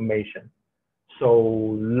share information. So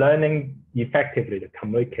learning effectively to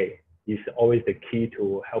communicate is always the key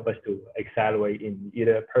to help us to accelerate in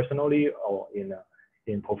either personally or in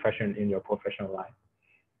your professional life.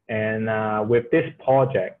 And with this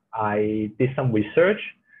project, I did some research.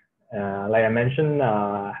 Like I mentioned,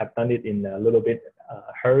 have done it in a little bit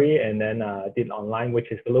hurry and then did online,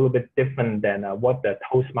 which is a little bit different than what the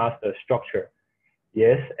Toastmaster structure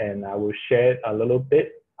is. And I will share a little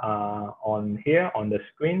bit on here on the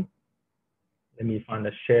screen. Let me find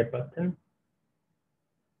the share button,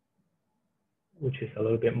 which is a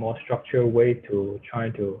little bit more structured way to try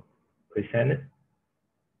to present it.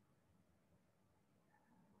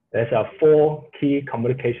 There's 4 key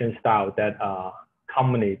communication styles that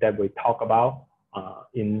commonly that we talk about.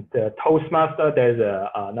 In the Toastmaster, there's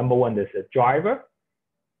number 1, there's a driver.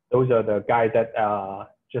 Those are the guys that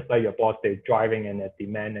just like your boss, they're driving and they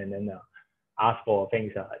demand and then ask for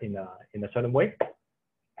things in a certain way.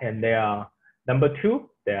 And they are number 2,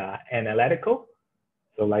 they are analytical.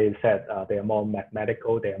 So like you said, they are more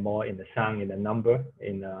mathematical. They are more in the sound, in the number,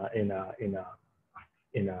 in a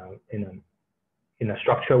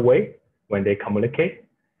structured way when they communicate.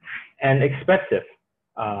 And expressive,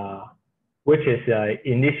 which is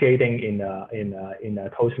initiating in a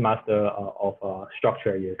Toastmaster of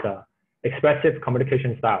structure, is expressive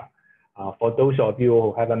communication style. For those of you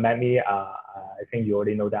who haven't met me, I think you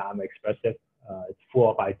already know that I'm expressive. It's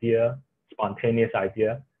full of idea, spontaneous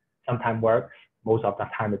idea. Sometimes works, most of the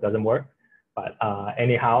time it doesn't work. But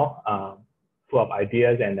anyhow, full of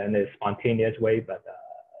ideas, and then it's spontaneous way. But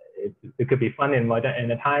it could be fun in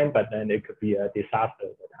a time, but then it could be a disaster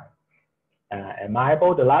at the time.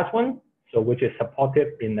 Amiable, the last one, so which is supportive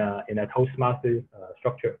in a Toastmaster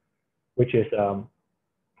structure, which is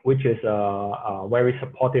very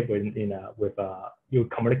supportive with you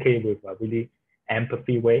communicate with a really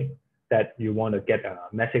empathy way, that you want to get a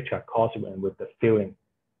message across and with the feeling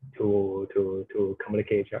to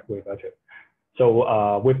communicate with others.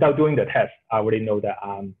 So without doing the test, I already know that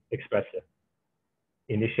I'm expressive,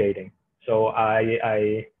 initiating. So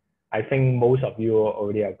I think most of you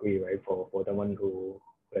already agree, right? For the one who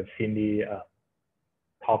have seen me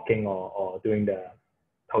talking or doing the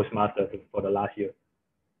Toastmasters for the last year.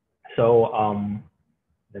 So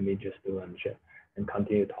let me just do unshare and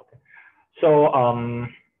continue talking. So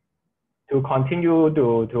to continue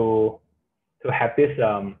to have this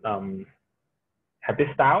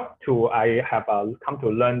style, I have come to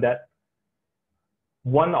learn that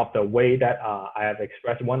one of the way that I have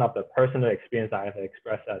expressed, one of the personal experience I have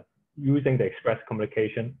expressed using the express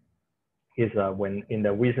communication is when in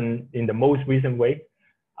the most recent way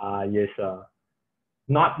is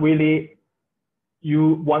not really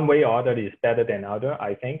one way or other is better than other,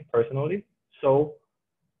 I think personally. So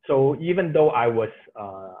even though I was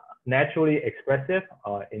naturally expressive,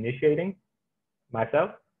 initiating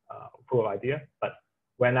myself, full of idea, but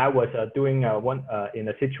when I was doing in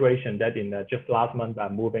a situation that just last month,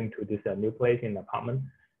 I'm moving to this new place in apartment,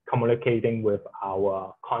 communicating with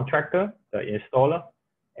our contractor, the installer,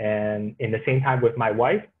 and in the same time with my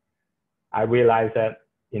wife, I realized that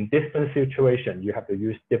in different situations, you have to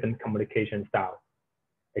use different communication styles,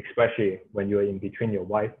 especially when you're in between your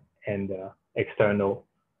wife and the external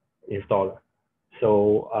installer.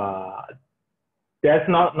 So that's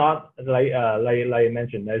not like I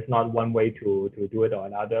mentioned, there's not one way to do it or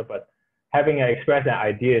another, but having an express an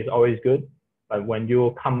idea is always good. But when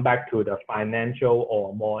you come back to the financial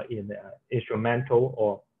or more in instrumental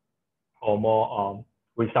or more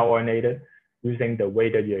result-oriented, using the way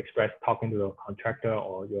that you express, talking to your contractor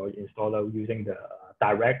or your installer, using the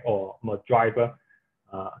direct or more driver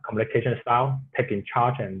communication style, taking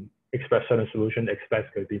charge and express certain solution, express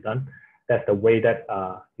could be done. That's the way that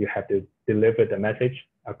you have to deliver the message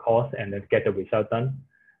across and then get the result done.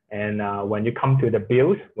 And when you come to the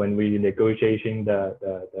bills, when we negotiating the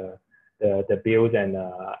bills and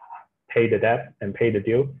pay the debt and pay the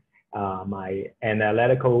deal, my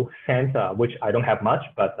analytical sense, which I don't have much,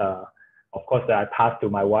 but of course I pass to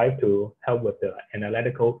my wife to help with the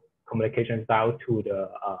analytical communication style to the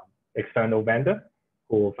external vendor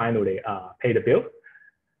who finally pay the bill.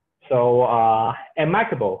 So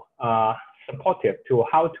amicable, supportive to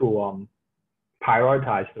how to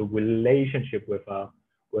prioritize the relationship with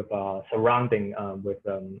surrounding, with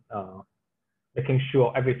making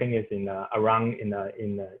sure everything is in a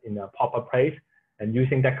proper place, and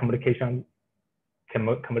using that communication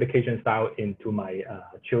style into my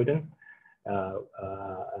children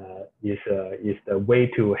is the way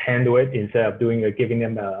to handle it. Instead of giving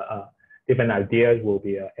them different ideas will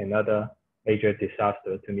be another major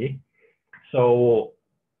disaster to me. So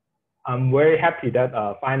I'm very happy that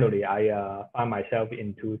finally I found myself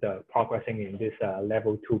into the progressing in this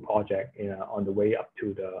level 2 project on the way up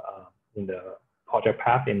to in the project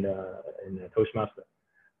path in the Toastmaster.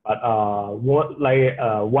 But one way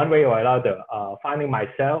or another, finding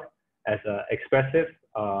myself as an expressive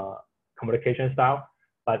communication style,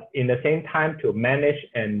 but in the same time to manage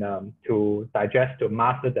and to digest, to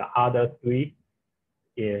master the other 3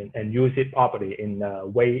 and use it properly in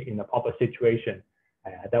a proper situation.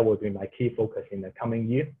 That will be my key focus in the coming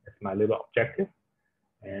year. That's my little objective,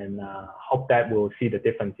 and hope that we'll see the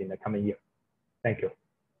difference in the coming year. Thank you.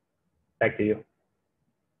 Back to you.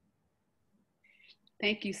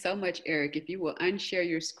 Thank you so much, Eric. If you will unshare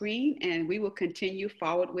your screen, and we will continue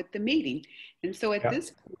forward with the meeting. And so at this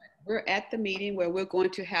point, we're at the meeting where we're going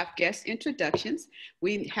to have guest introductions.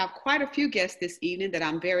 We have quite a few guests this evening that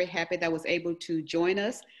I'm very happy that was able to join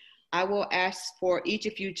us. I will ask for each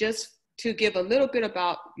of you just to give a little bit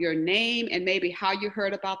about your name and maybe how you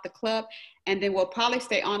heard about the club. And then we'll probably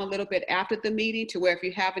stay on a little bit after the meeting to where if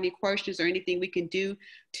you have any questions or anything we can do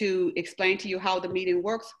to explain to you how the meeting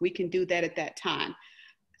works, we can do that at that time.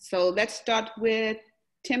 So let's start with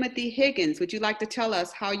Timothy Higgins. Would you like to tell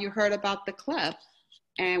us how you heard about the club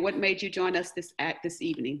and what made you join us this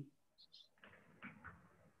evening?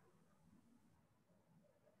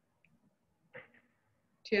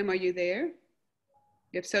 Tim, are you there?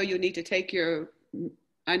 If so, you'll need to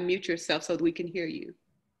unmute yourself so that we can hear you.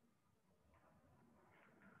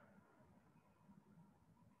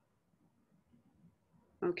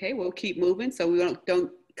 Okay, we'll keep moving so we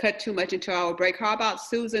don't cut too much into our break. How about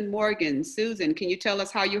Susan Morgan? Susan, can you tell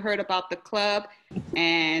us how you heard about the club?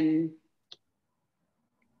 And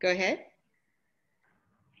go ahead.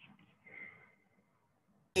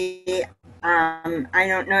 I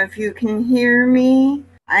don't know if you can hear me.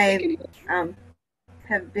 I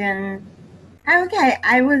have been, okay,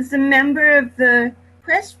 I was a member of the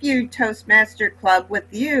Crestview Toastmaster Club with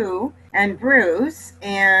you and Bruce,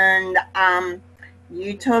 and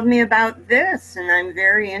you told me about this, and I'm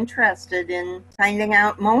very interested in finding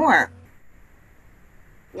out more.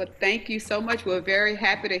 Well, thank you so much. We're very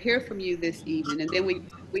happy to hear from you this evening. And then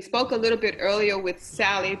we spoke a little bit earlier with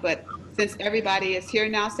Sally, but since everybody is here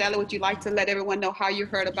now, Sally, would you like to let everyone know how you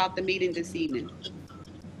heard about the meeting this evening?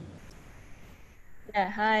 Yeah,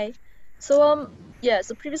 hi. So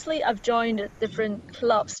so previously I've joined different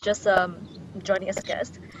clubs, just joining as a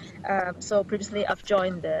guest. So previously I've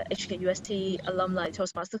joined the HKUST Alumni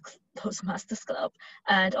Toastmasters Club,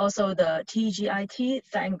 and also the TGIT,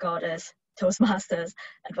 thank God, as Toastmasters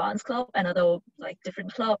Advanced Club, another like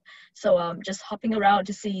different club. So just hopping around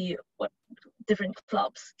to see what different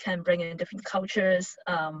clubs can bring in different cultures,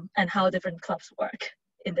 and how different clubs work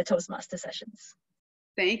in the Toastmaster sessions.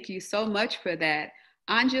 Thank you so much for that.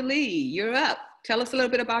 Anjali, you're up. Tell us a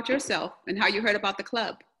little bit about yourself and how you heard about the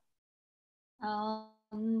club.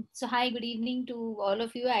 So hi, good evening to all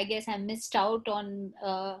of you. I guess I missed out on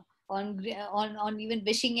even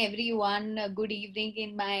wishing everyone a good evening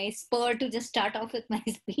in my spur to just start off with my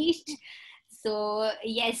speech. So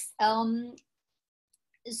yes,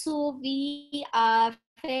 so we are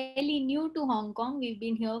fairly new to Hong Kong. We've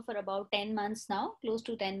been here for about 10 months now, close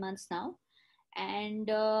to 10 months now. And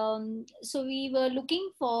so we were looking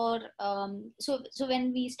for, so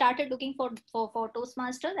when we started looking for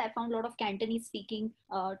Toastmasters, I found a lot of Cantonese speaking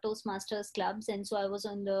Toastmasters clubs. And so I was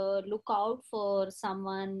on the lookout for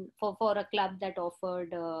someone, for a club that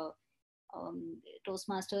offered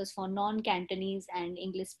Toastmasters for non-Cantonese and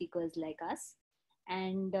English speakers like us.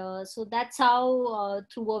 And so that's how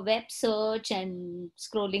through a web search and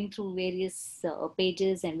scrolling through various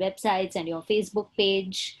pages and websites and your Facebook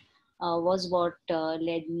page, was what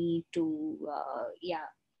led me to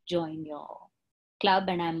join your club,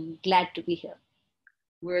 and I'm glad to be here.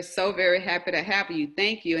 We're so very happy to have you.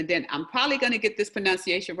 Thank you. And then I'm probably going to get this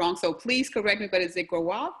pronunciation wrong, so please correct me, but is it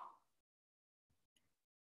Gaurav?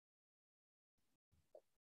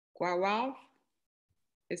 Gaurav?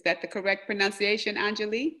 Is that the correct pronunciation,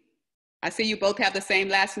 Anjali? I see you both have the same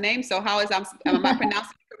last name, so how am I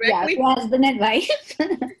pronouncing it correctly? Yeah, husband and wife.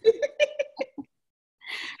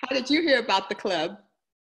 How did you hear about the club?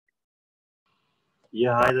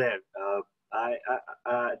 Yeah, hi there.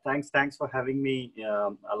 Thanks for having me,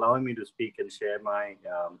 allowing me to speak and share my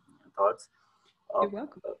thoughts. You're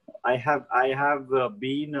welcome. I have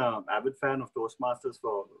been an avid fan of Toastmasters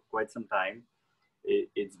for quite some time.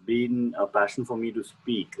 It's been a passion for me to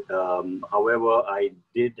speak. However, I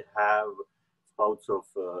did have bouts of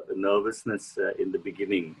nervousness in the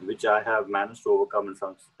beginning, which I have managed to overcome in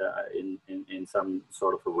some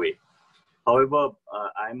sort of a way. However,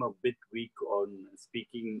 I'm a bit weak on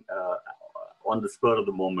speaking on the spur of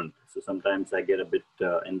the moment. So sometimes I get a bit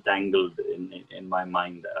entangled in my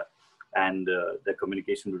mind and the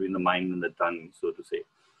communication between the mind and the tongue, so to say.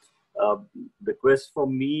 The quest for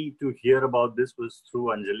me to hear about this was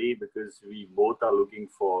through Anjali, because we both are looking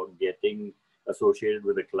for getting associated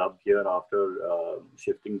with a club here after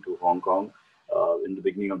shifting to Hong Kong in the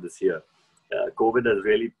beginning of this year. COVID has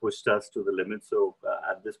really pushed us to the limit. So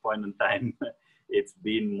at this point in time, it's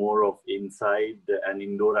been more of inside and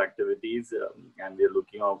indoor activities. And we're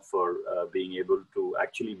looking out for being able to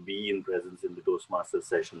actually be in presence in the Toastmasters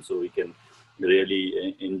session, so we can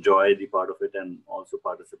really enjoy the part of it and also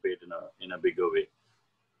participate in a bigger way.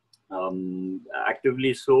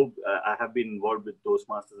 Actively so, I have been involved with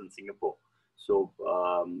Toastmasters in Singapore. So,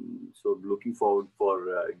 so looking forward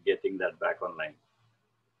for getting that back online.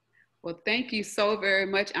 Well, thank you so very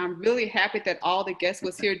much. I'm really happy that all the guests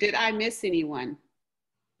was here. Did I miss anyone?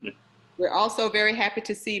 We're also very happy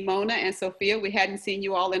to see Mona and Sophia. We hadn't seen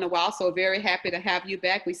you all in a while, so very happy to have you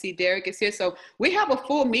back. We see Derek is here. So we have a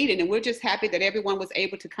full meeting, and we're just happy that everyone was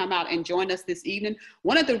able to come out and join us this evening.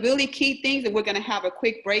 One of the really key things, and we're going to have a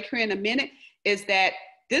quick break here in a minute, is that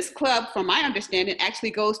this club, from my understanding,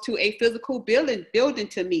 actually goes to a physical building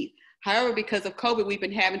to meet. However, because of COVID, we've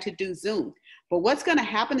been having to do Zoom. But what's going to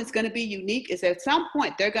happen is going to be unique is at some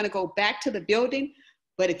point, they're going to go back to the building.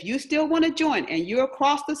 But if you still want to join and you're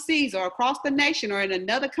across the seas or across the nation or in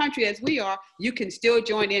another country as we are, you can still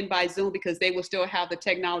join in by Zoom because they will still have the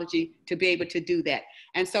technology to be able to do that.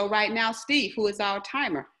 And so right now, Steve, who is our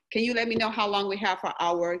timer, can you let me know how long we have for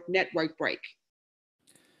our network break?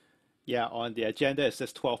 Yeah, on the agenda it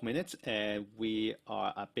says 12 minutes and we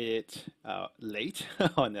are a bit late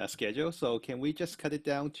on the schedule. So can we just cut it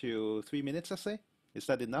down to 3 minutes, let's say? Is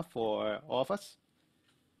that enough for all of us?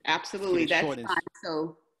 Absolutely, that's fine.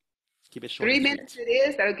 So keep it short. 3 minutes it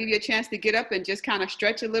is. That'll give you a chance to get up and just kind of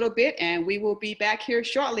stretch a little bit. And we will be back here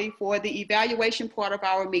shortly for the evaluation part of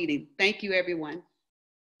our meeting. Thank you, everyone.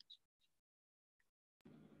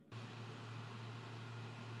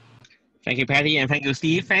 Thank you, Patty, and thank you,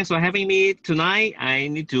 Steve. Thanks for having me tonight. I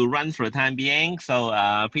need to run for the time being,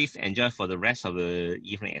 so please enjoy for the rest of the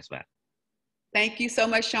evening as well. Thank you so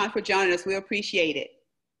much, Sean, for joining us. We appreciate it.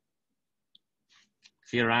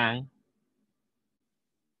 See you around.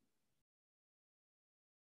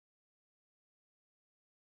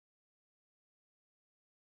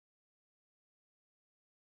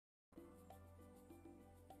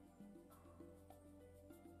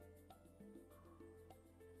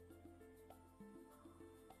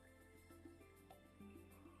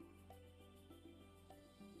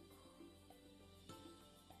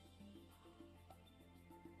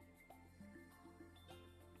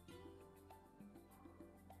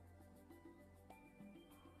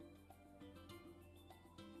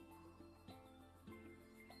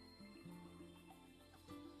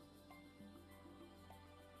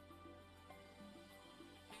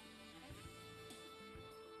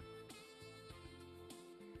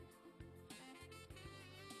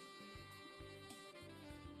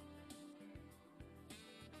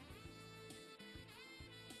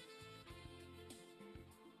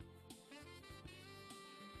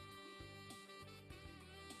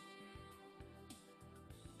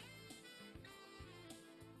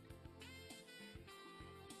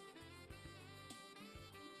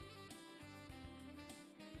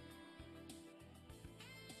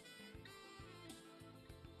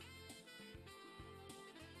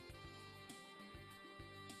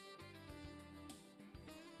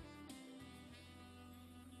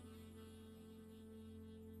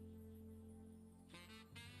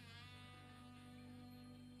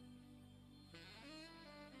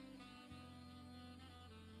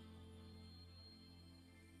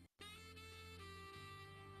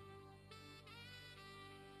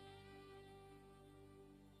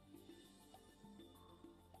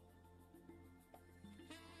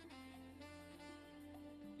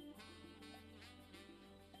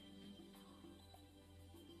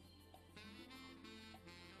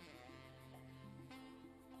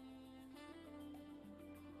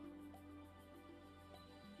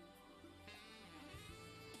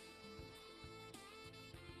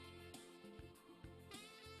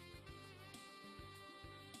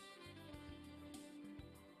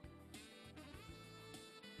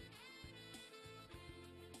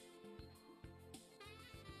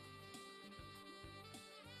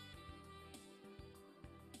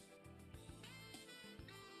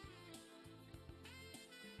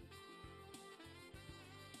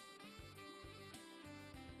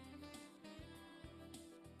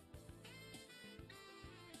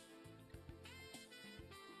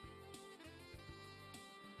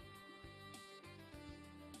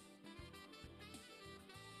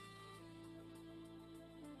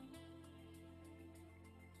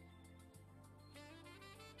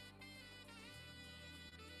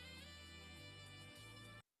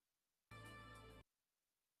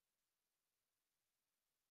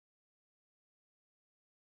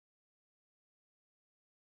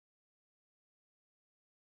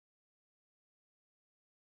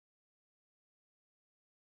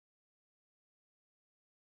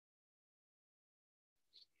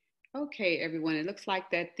 Okay, everyone, it looks like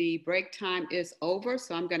that the break time is over.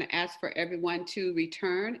 So I'm going to ask for everyone to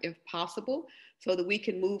return if possible so that we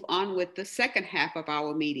can move on with the second half of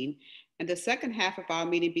our meeting. And the second half of our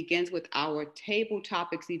meeting begins with our table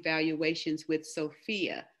topics evaluations with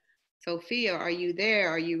Sophia. Sophia, are you there?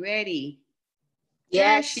 Are you ready?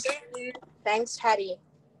 Yes. Thanks, Patty.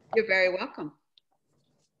 You're very welcome.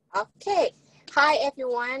 Okay. Hi,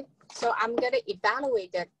 everyone. So I'm going to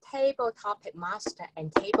evaluate the table topic master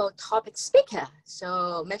and table topic speaker.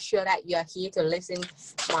 So make sure that you are here to listen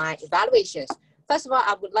to my evaluations. First of all,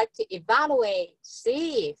 I would like to evaluate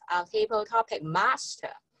Steve, our table topic master.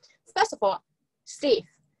 First of all, Steve,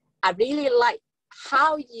 I really like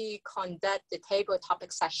how you conduct the table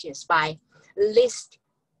topic sessions by listing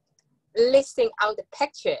out the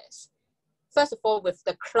pictures. First of all, with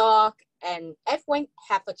the clock, and everyone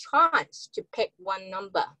have a chance to pick one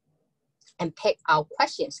number and pick our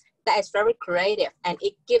questions. That is very creative, and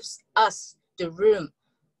it gives us the room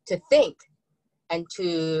to think and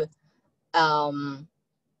to tell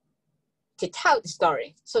the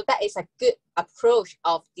story. So that is a good approach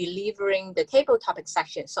of delivering the table topic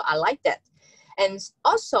section. So I like that. And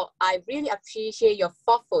also, I really appreciate your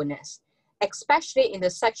thoughtfulness, especially in the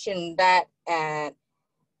section that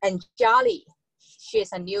Anjali, she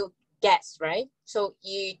is a new guest, right? So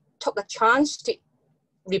you took a chance to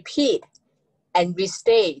repeat and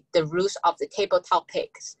restate the rules of the table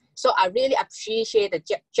topics. So I really appreciate the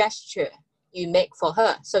gesture you make for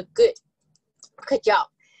her. So good job.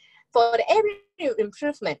 For the area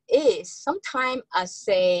improvement is sometime as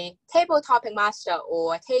a table topic master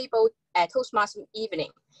or Toastmaster evening,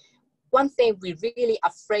 one thing we're really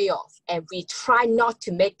afraid of and we try not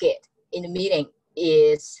to make it in the meeting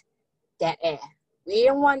is dead air. We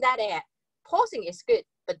don't want that air. Pausing is good,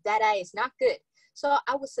 but that air is not good. So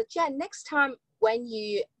I would suggest next time when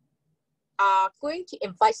you are going to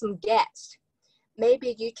invite some guests,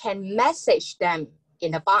 maybe you can message them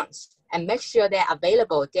in advance and make sure they're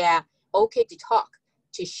available, they're okay to talk,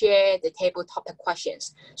 to share the table topic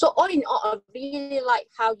questions. So all in all, I really like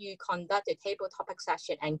how you conduct the table topic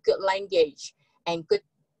session and good language and good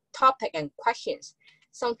topic and questions.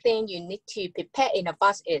 Something you need to prepare in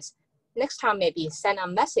advance is next time maybe send a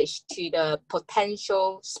message to the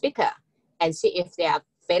potential speaker and see if they are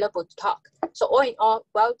available to talk. So all in all,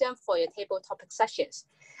 well done for your table topic sessions.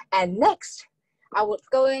 And next, I was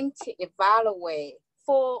going to evaluate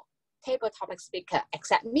 4 table topic speaker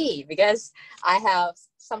except me because I have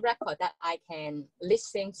some record that I can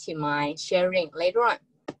listen to my sharing later on.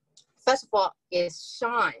 First of all is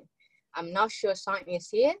Sean. I'm not sure Sean is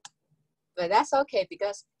here, but that's okay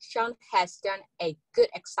because Sean has done a good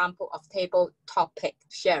example of table topic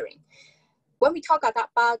sharing. When we talk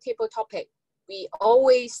about table topic, we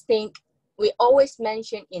always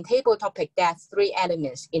mention in table topic there are 3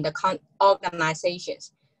 elements in the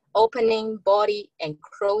organizations: opening, body, and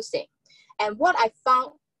closing. And what I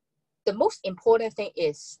found the most important thing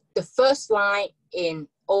is the first line in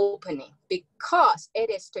opening, because it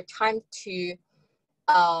is the time to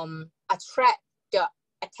attract the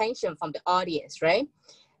attention from the audience, right?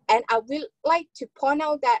 And I would like to point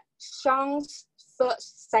out that Sean's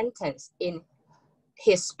first sentence in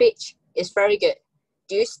his speech is very good.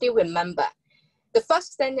 Do you still remember? The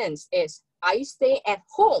first sentence is, are you staying at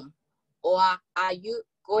home or are you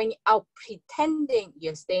going out pretending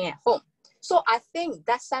you're staying at home? So I think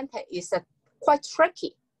that sentence is quite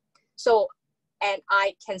tricky. So, and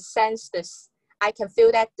I can sense this, I can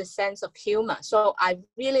feel that the sense of humor. So I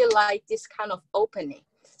really like this kind of opening.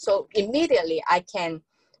 So immediately I can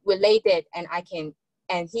relate it and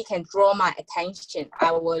he can draw my attention.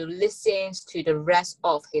 I will listen to the rest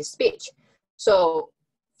of his speech. So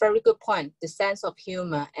very good point, the sense of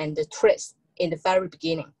humor and the twist in the very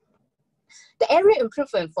beginning. The area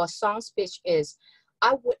improvement for Sean's speech is,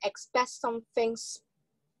 I would expect something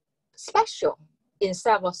special.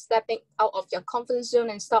 Instead of stepping out of your comfort zone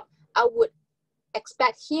and stuff, I would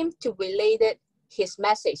expect him to relate his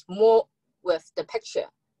message more with the picture,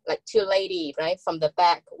 like 2 ladies, right, from the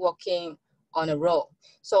back walking on a road.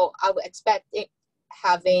 So I would expect it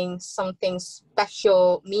having something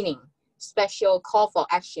special meaning, special call for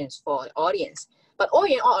actions for the audience. But all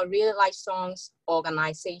in all, I really like Sean's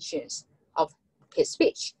organizations of his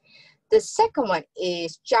speech. The second one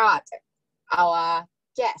is Jad, our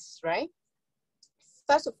guest, right?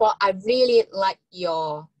 First of all, I really like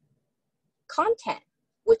your content,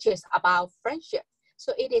 which is about friendship.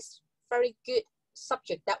 So it is very good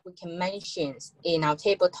subject that we can mention in our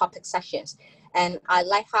table topic sessions. And I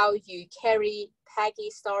like how you carry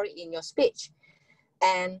Peggy's story in your speech.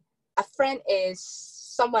 And a friend is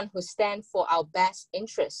someone who stands for our best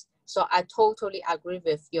interest. So I totally agree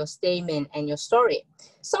with your statement and your story.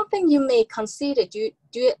 Something you may consider do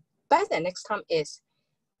it better next time is,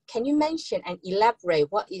 can you mention and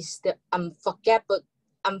elaborate what is the unforgettable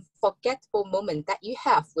moment that you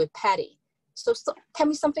have with Patti? So tell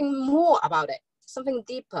me something more about it, something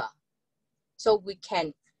deeper, so we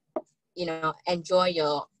can, enjoy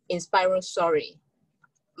your inspiring story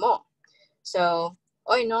more. So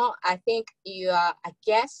all in all, I think you are a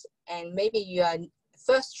guest and maybe you are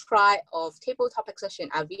first try of table topic session,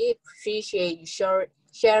 I really appreciate you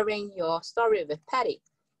sharing your story with Patti.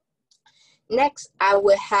 Next, I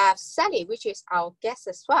will have Sally, which is our guest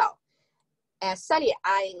as well. Sally,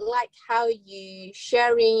 I like how you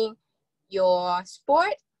sharing your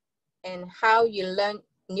sport and how you learn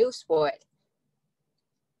new sport.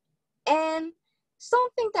 And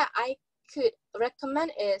something that I could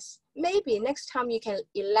recommend is maybe next time you can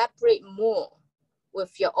elaborate more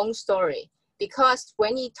with your own story, because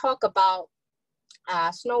when you talk about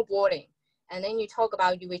snowboarding and then you talk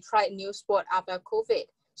about you will try a new sport after COVID.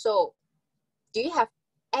 So do you have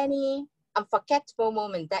any unforgettable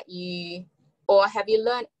moment that you, or have you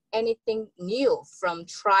learned anything new from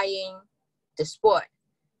trying the sport?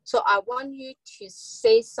 So I want you to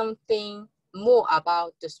say something more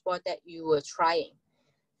about the sport that you were trying,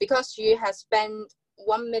 because you have spent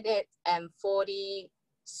 1 minute and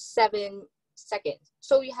 47 seconds.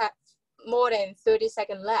 So you have more than 30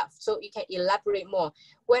 seconds left. So you can elaborate more.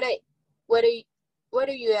 Whether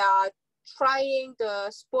you are trying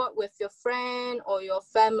the sport with your friend or your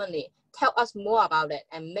family, tell us more about it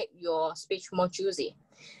and make your speech more juicy.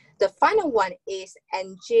 The final one is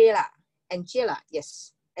Angela,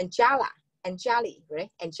 yes. Anjali,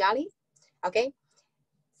 right? Anjali, okay.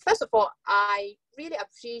 First of all, I really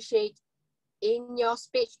appreciate in your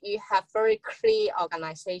speech, you have very clear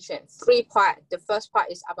organization. 3 parts. The first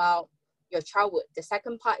part is about your childhood. The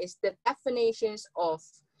second part is the definitions of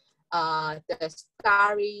the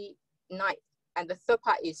Starry Night. And the third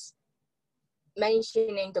part is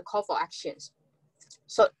mentioning the call for actions.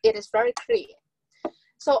 So it is very clear.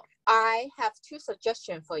 So I have 2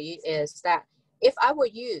 suggestions for you is that if I were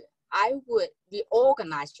you, I would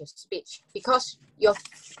reorganize your speech, because your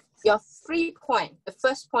 3 points, the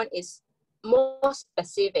first point is more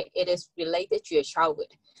specific. It is related to your childhood.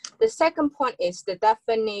 The second point is the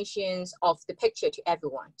definitions of the picture to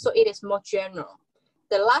everyone. So it is more general.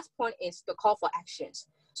 The last point is the call for actions.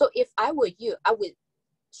 So if I were you, I would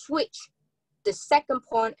switch the second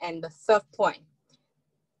point and the third point.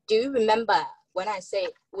 Do you remember when I say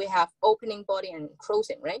we have opening, body, and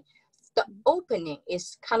closing, right? The opening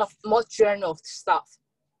is kind of more general stuff,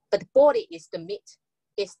 but the body is the meat.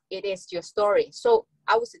 It is your story. So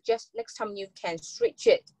I would suggest next time you can switch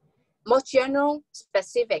it. More general,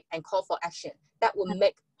 specific, and call for action. That will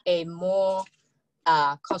make a more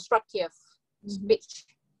constructive speech.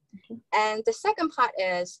 And the second part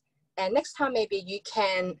is, and next time maybe you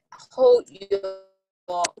can hold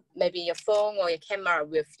maybe your phone or your camera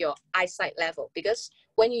with your eyesight level, because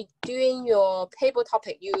when you're doing your table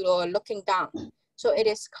topic, you are looking down. So it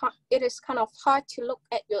is kind of hard to look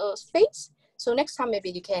at your face. So next time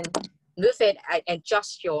maybe you can move it and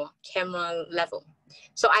adjust your camera level.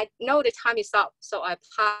 So I know the time is up, so I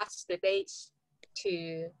pass the dates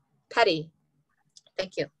to Patti.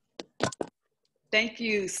 Thank you. Thank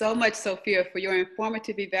you so much, Sophia, for your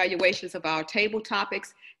informative evaluations of our table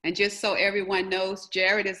topics. And just so everyone knows,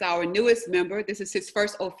 Jared is our newest member. This is his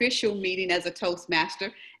first official meeting as a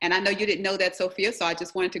Toastmaster. And I know you didn't know that, Sophia, so I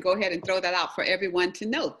just wanted to go ahead and throw that out for everyone to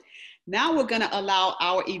know. Now we're going to allow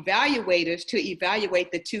our evaluators to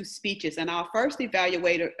evaluate the 2 speeches. And our first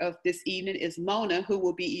evaluator of this evening is Mona, who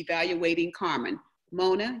will be evaluating Carmen.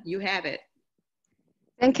 Mona, you have it.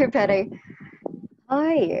 Thank you, Patti.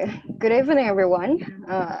 Hi, good evening, everyone.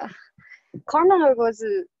 Carmen, I was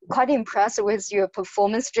quite impressed with your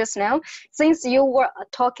performance just now, since you were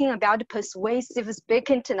talking about persuasive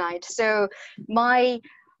speaking tonight. So my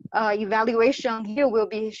evaluation here will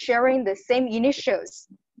be sharing the same initials.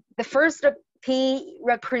 The first P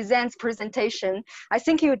represents presentation. I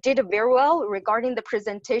think you did very well regarding the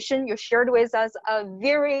presentation. You shared with us a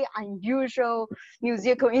very unusual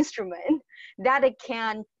musical instrument that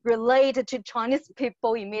can relate to Chinese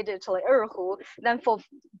people immediately, erhu. Then for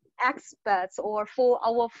experts or for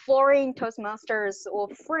our foreign Toastmasters or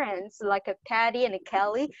friends like Patti and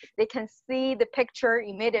Kelly, they can see the picture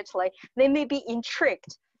immediately. They may be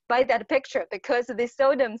intrigued by that picture because they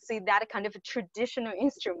seldom see that kind of traditional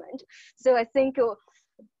instrument. So I think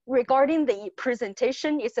regarding the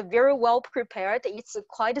presentation, it's a very well prepared, it's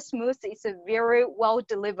quite smooth, it's a very well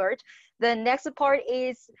delivered. The next part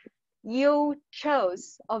is you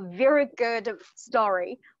chose a very good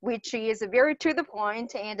story, which is very to the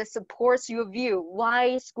point and supports your view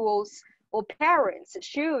why schools or parents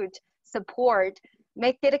should support,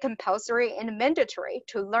 make it compulsory and mandatory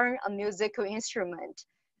to learn a musical instrument.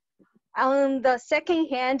 On the second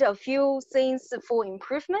hand, a few things for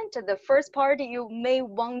improvement. The first part, you may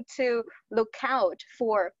want to look out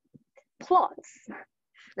for plots.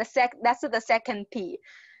 That's the second P.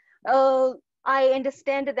 I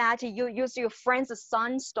understand that you use your friend's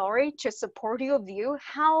son's story to support your view,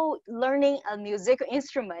 how learning a musical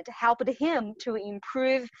instrument helped him to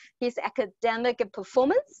improve his academic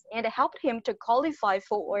performance and helped him to qualify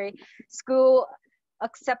for a school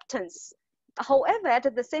acceptance. However,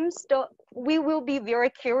 at the same time, we will be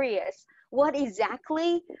very curious. What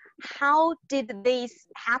exactly, how did this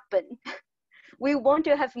happen? We want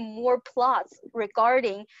to have more plots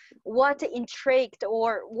regarding what intrigued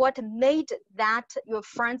or what made that your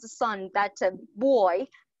friend's son, that boy,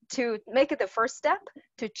 to make the first step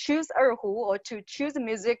to choose erhu or to choose a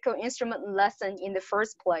musical instrument lesson in the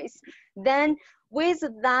first place. Then with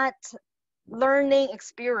that learning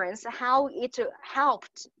experience, how it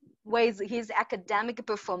helped with his academic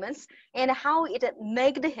performance and how it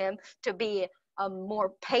made him to be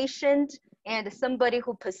more patient and somebody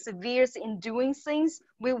who perseveres in doing things.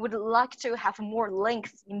 We would like to have more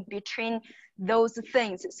links in between those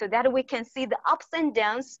things so that we can see the ups and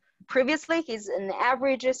downs. Previously, he's an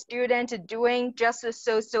average student doing just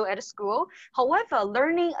so at school. However,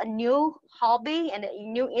 learning a new hobby and a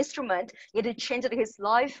new instrument, it changed his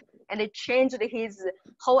life and it changed his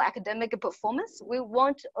whole academic performance. We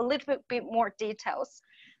want a little bit more details.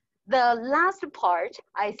 The last part,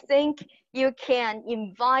 I think you can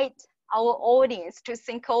invite our audience to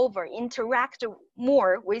think over, interact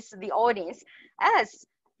more with the audience, as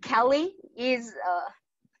Kelly is a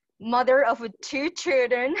mother of 2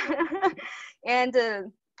 children and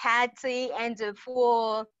Patti, and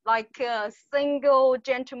for like a single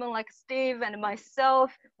gentleman like Steve and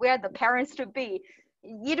myself, we are the parents to be.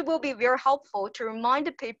 It will be very helpful to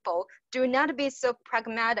remind people, do not be so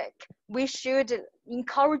pragmatic. We should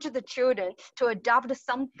encourage the children to adopt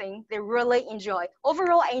something they really enjoy.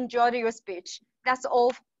 Overall, I enjoyed your speech. That's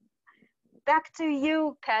all. Back to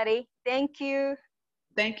you, Patti. Thank you.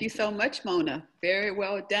 Thank you so much, Mona. Very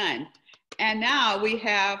well done. And now we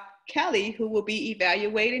have Kelly, who will be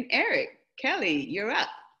evaluating Eric. Kelly, you're up.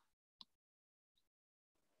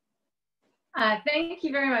 Thank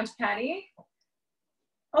you very much, Patti.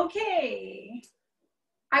 Okay,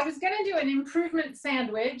 I was gonna do an improvement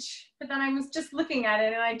sandwich, but then I was just looking at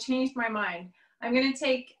it and I changed my mind. I'm gonna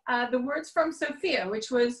take the words from Sophia, which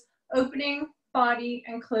was opening, body,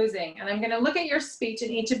 and closing. And I'm gonna look at your speech in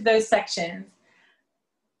each of those sections.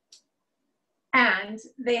 And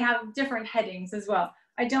they have different headings as well.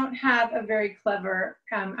 I don't have a very clever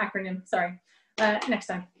acronym, sorry, next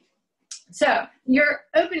time. So your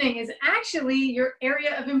opening is actually your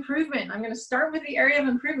area of improvement. I'm going to start with the area of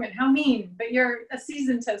improvement. How mean, but you're a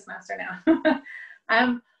seasoned Toastmaster now.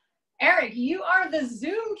 Eric, you are the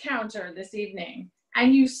Zoom counter this evening.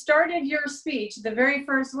 And you started your speech, the very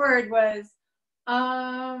first word was,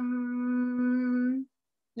 now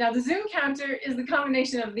the Zoom counter is the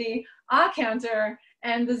combination of the counter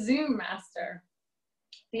and the Zoom master.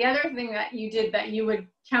 The other thing that you did that you would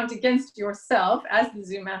count against yourself as the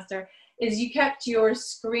Zoom master is you kept your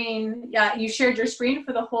screen, you shared your screen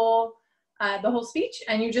for the whole speech,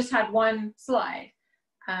 and you just had one slide.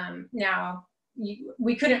 Now,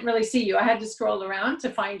 we couldn't really see you. I had to scroll around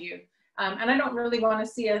to find you. And I don't really want to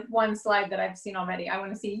see one slide that I've seen already. I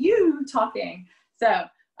want to see you talking. So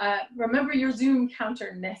remember your Zoom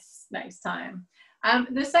counter next time.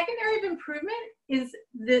 The second area of improvement is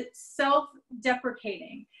the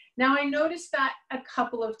self-deprecating. Now, I noticed that a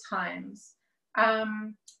couple of times.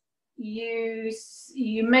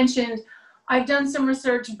 You mentioned, I've done some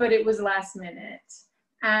research, but it was last minute.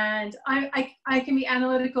 And I can be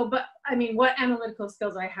analytical, but I mean, what analytical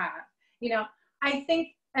skills I have? You know, I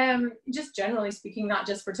think just generally speaking, not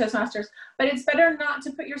just for Toastmasters, but it's better not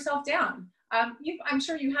to put yourself down. I'm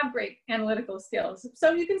sure you have great analytical skills.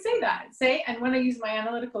 So you can say that. Say, and when I use my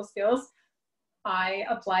analytical skills, I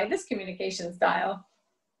apply this communication style.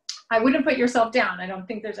 I wouldn't put yourself down. I don't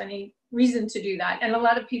think there's any reason to do that. And a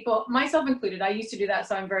lot of people, myself included, I used to do that,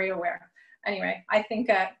 so I'm very aware. Anyway, I think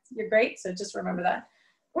you're great, so just remember that.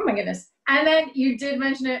 Oh my goodness. And then you did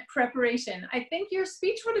mention it, preparation. I think your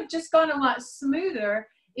speech would have just gone a lot smoother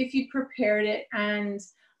if you prepared it and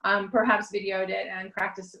perhaps videoed it and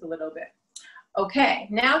practiced it a little bit. Okay,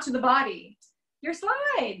 now to the body. Your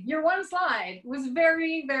slide, your one slide was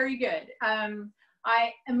very, very good.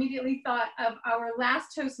 I immediately thought of our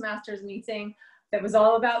last Toastmasters meeting that was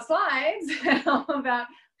all about slides and all about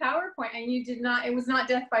PowerPoint, and you did not, it was not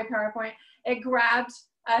death by PowerPoint. It grabbed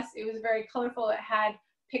us, it was very colorful, it had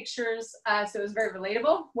pictures, so it was very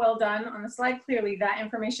relatable. Well done on the slide, clearly that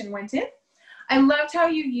information went in. I loved how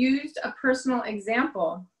you used a personal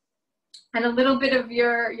example and a little bit of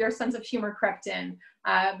your sense of humor crept in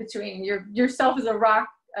between yourself as a rock,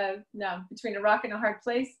 between a rock and a hard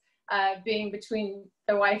place. being between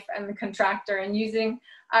the wife and the contractor and using,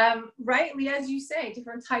 rightly, as you say,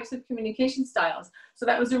 different types of communication styles. So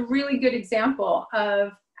that was a really good example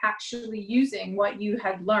of actually using what you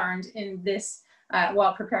had learned in this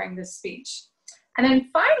while preparing this speech. And then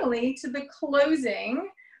finally, to the closing,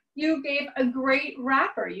 you gave a great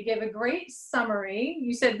wrapper. You gave a great summary.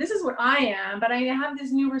 You said, this is what I am, but I have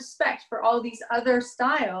this new respect for all these other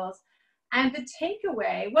styles. And the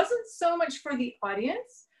takeaway wasn't so much for the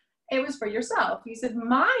audience, it was for yourself. You said,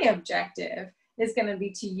 my objective is going to be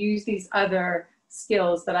to use these other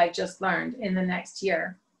skills that I just learned in the next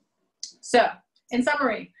year. So in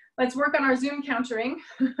summary, let's work on our Zoom countering,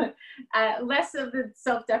 less of the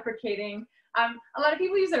self-deprecating. A lot of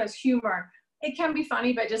people use it as humor. It can be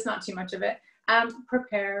funny, but just not too much of it.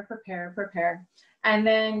 Prepare, prepare, prepare. And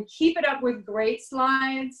then keep it up with great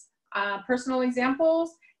slides, personal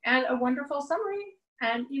examples, and a wonderful summary.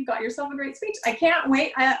 And you've got yourself a great speech. I can't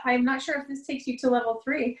wait. I'm not sure if this takes you to level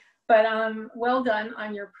 3, but well done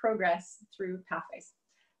on your progress through Pathways.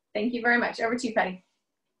 Thank you very much. Over to you, Patti.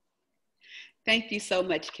 Thank you so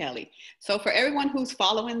much, Kelly. So for everyone who's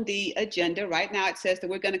following the agenda, right now it says that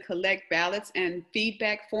we're going to collect ballots and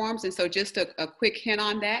feedback forms. And so just a quick hint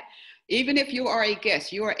on that. Even if you are a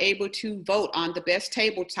guest, you are able to vote on the best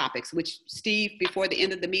table topics, which Steve, before the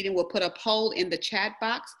end of the meeting, will put a poll in the chat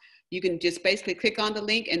box. You can just basically click on the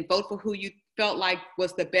link and vote for who you felt like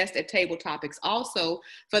was the best at table topics. Also,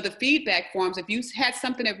 for the feedback forms, if you had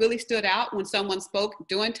something that really stood out when someone spoke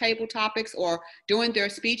during table topics or during their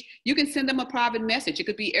speech, you can send them a private message. It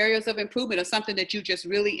could be areas of improvement or something that you just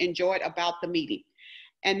really enjoyed about the meeting.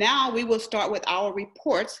 And now we will start with our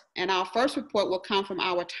reports. And our first report will come from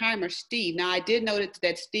our timer, Steve. Now, I did notice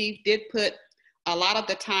that Steve did put a lot of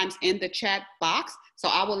the times in the chat box, so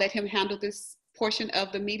I will let him handle this portion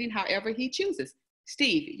of the meeting however he chooses.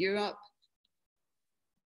 Steve, you're up.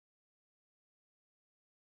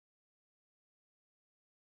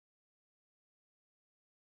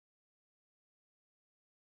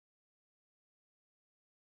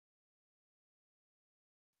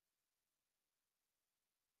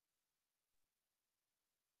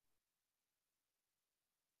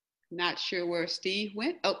 Not sure where Steve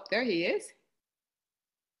went. Oh, there he is.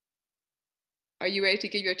 Are you ready to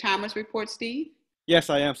give your timers report, Steve? Yes,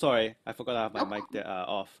 I am. Sorry, I forgot I have my mic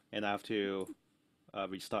off, and I have to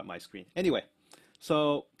restart my screen. Anyway,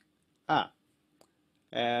 so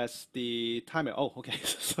as the timer. Oh, okay.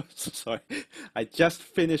 so sorry. I just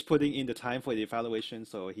finished putting in the time for the evaluation,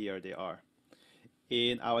 so here they are.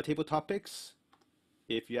 In our table topics,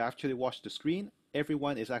 if you actually watch the screen,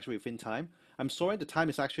 everyone is actually within time. I'm sorry, the time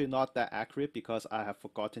is actually not that accurate because I have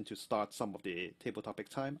forgotten to start some of the table topic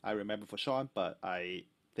time. I remember for Sean, but I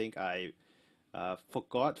think I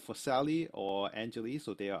forgot for Sally or Angeli,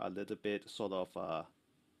 so they are a little bit sort of,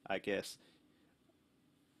 I guess,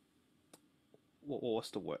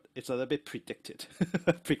 what's the word? It's a little bit predicted,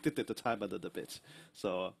 predicted the time a little bit.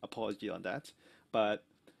 So apology on that. But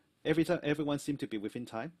everyone seemed to be within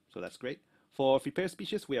time, so that's great. For prepared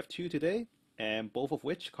speeches, we have 2 today, and both of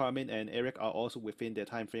which, Carmen and Eric, are also within their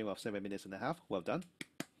time frame of 7.5 minutes. Well done.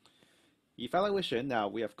 Evaluation, now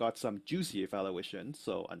we have got some juicy evaluation,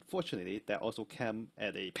 so unfortunately that also came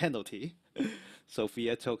at a penalty.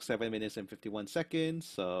 Sophia took 7 minutes and 51 seconds,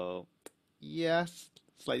 so yes,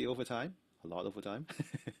 slightly over time, a lot over time.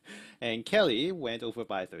 And Kelly went over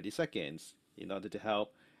by 30 seconds in order to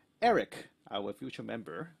help Eric, our future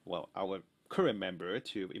member, well, our current member,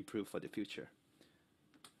 to improve for the future.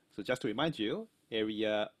 So just to remind you,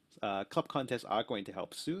 area club contests are going to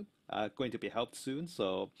be held soon.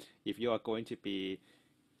 So if you are going to be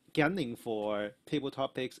gunning for table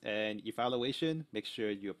topics and evaluation, make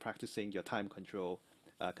sure you're practicing your time control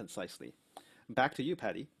concisely. Back to you,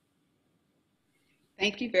 Patti.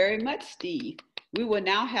 Thank you very much, Steve. We will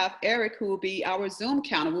now have Eric, who will be our Zoom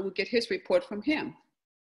counter. We will get his report from him.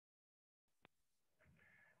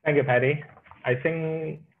 Thank you, Patti. I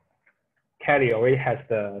think Kelly already has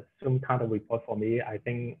the Zoom counter report for me. I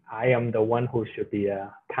think I am the one who should be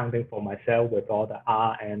counting for myself with all the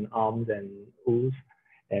R and ums and oohs.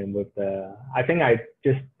 And with the, I think I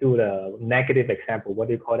just do the negative example. What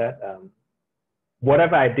do you call that?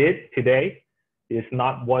 Whatever I did today is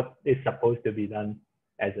not what is supposed to be done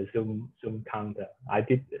as a Zoom counter. I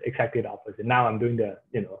did exactly the opposite. Now I'm doing the,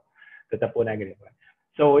 the double negative, right?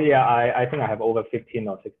 So yeah, I think I have over 15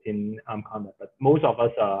 or 16 comments, but most of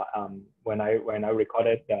us when I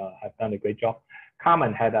recorded have done a great job.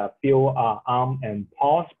 Carmen had a few and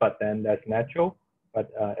pause, but then that's natural.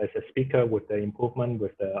 But as a speaker with the improvement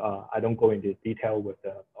with the, I don't go into detail with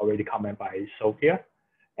the already comment by Sophia.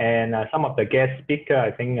 And some of the guest speaker,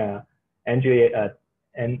 I think Angela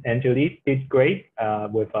and Angelique did great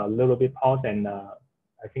with a little bit pause, and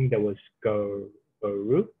I think there was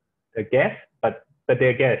Guru, the guest, but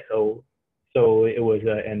they're guests, so it was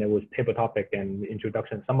and it was table topic and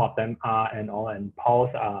introduction. Some of them are and all, and pause.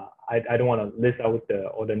 I don't want to list out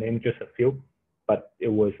all the names, just a few, but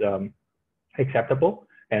it was acceptable.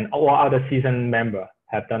 And all other season members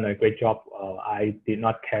have done a great job. I did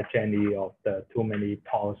not catch any of the too many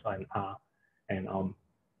pause and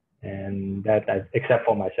that except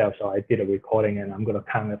for myself. So I did a recording, and I'm gonna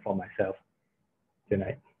count it for myself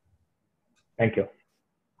tonight. Thank you.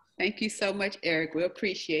 Thank you so much, Eric. We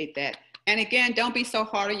appreciate that. And again, don't be so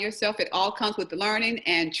hard on yourself. It all comes with the learning,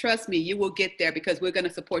 and trust me, you will get there because we're going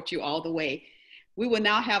to support you all the way. We will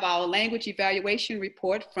now have our language evaluation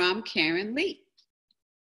report from Karen Lee.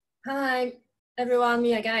 Hi, everyone,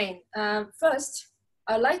 me again. First,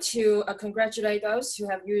 I'd like to congratulate those who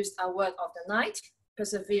have used our word of the night,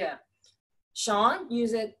 persevere. Sean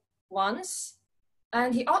used it once,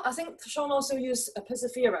 and I think Sean also used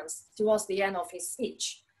perseverance towards the end of his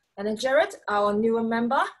speech. And then Jared, our newer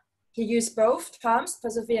member, he used both terms,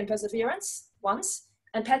 persevere and perseverance, once.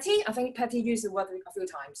 And Patti, I think Patti used the word a few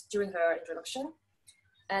times during her introduction.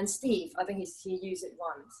 And Steve, I think he used it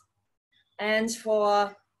once. And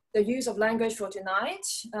for the use of language for tonight,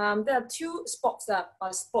 there are two spots that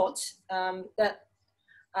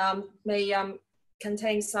may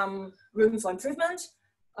contain some room for improvement.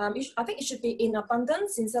 I think it should be in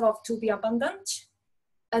abundance instead of to be abundant,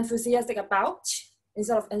 enthusiastic about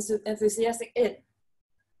instead of enthusiastic in.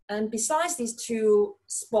 And besides these two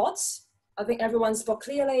spots, I think everyone spoke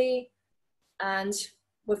clearly and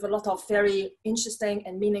with a lot of very interesting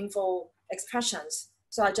and meaningful expressions.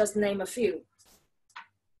 So I just name a few.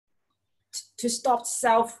 To stop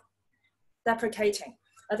self-deprecating.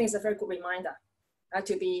 I think it's a very good reminder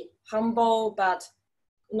to be humble, but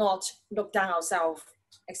not look down ourselves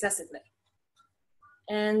excessively.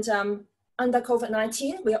 And under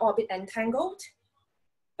COVID-19, we're all a bit entangled,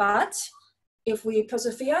 but if we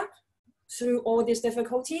persevere through all these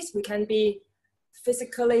difficulties, we can be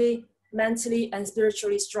physically, mentally, and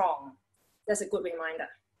spiritually strong. That's a good reminder.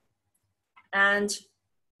 And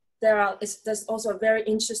there's also a very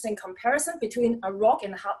interesting comparison between a rock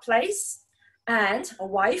in a hard place and a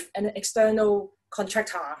wife and an external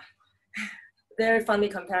contractor. Very funny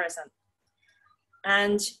comparison.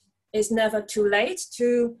 And it's never too late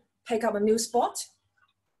to pick up a new sport,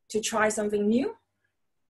 to try something new,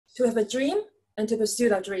 to have a dream and to pursue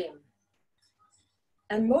that dream.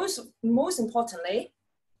 And most importantly,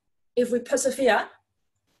 if we persevere,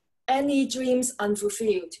 any dreams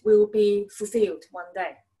unfulfilled will be fulfilled one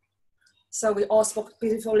day. So we all spoke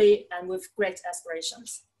beautifully and with great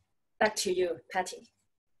aspirations. Back to you, Patti.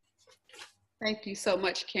 Thank you so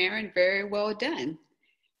much, Karen. Very well done.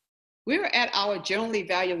 We're at our general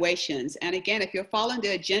evaluations. And again, if you're following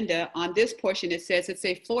the agenda on this portion, it says it's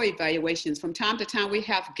a floor evaluations. From time to time, we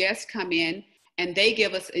have guests come in and they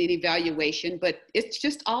give us an evaluation, but it's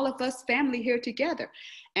just all of us family here together.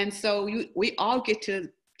 And so we all get to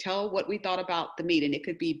tell what we thought about the meeting. It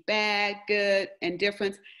could be bad, good, and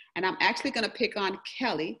different. And I'm actually going to pick on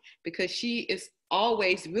Kelly because she is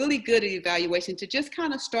always really good at evaluation, to just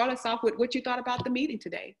kind of start us off with what you thought about the meeting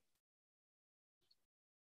today.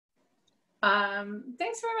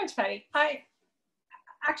 Thanks very much, Patti.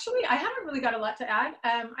 I haven't really got a lot to add.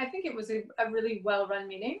 I think it was a really well-run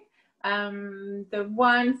meeting. The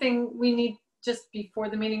one thing we need, just before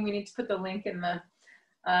the meeting, we need to put the link in the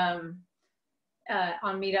on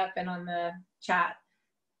Meetup and on the chat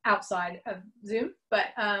outside of Zoom. But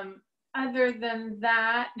other than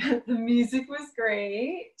that, the music was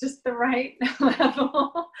great, just the right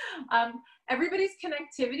level. Everybody's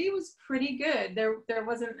connectivity was pretty good. There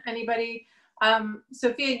wasn't anybody.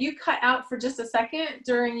 Sophia, you cut out for just a second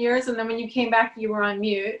during yours, and then when you came back, you were on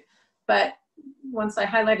mute. But once I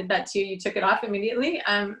highlighted that to you, you took it off immediately.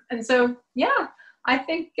 And so, yeah, I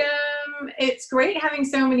think it's great having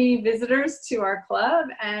so many visitors to our club,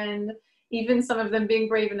 and even some of them being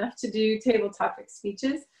brave enough to do table topic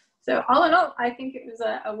speeches. So all in all, I think it was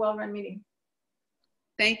a well-run meeting.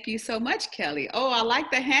 Thank you so much, Kelly. Oh, I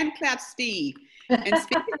like the hand clap, Steve. And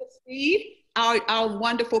speaking of Steve, our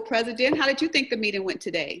wonderful president, how did you think the meeting went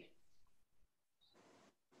today?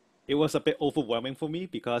 It was a bit overwhelming for me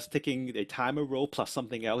because taking a timer role plus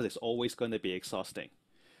something else is always going to be exhausting.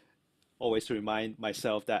 Always to remind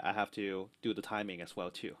myself that I have to do the timing as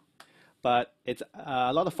well too. But it's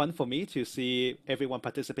a lot of fun for me to see everyone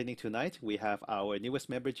participating tonight. We have our newest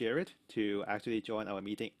member, Jared, to actually join our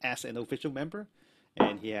meeting as an official member.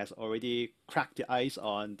 And he has already cracked the ice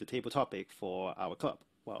on the table topic for our club.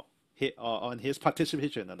 Well, on his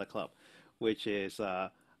participation in the club, which is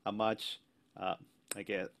a much, I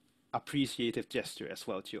guess, appreciative gesture as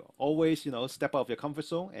well too. Always, step out of your comfort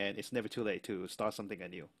zone, and it's never too late to start something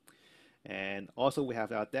anew. And also we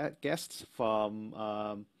have our guests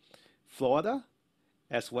from Florida,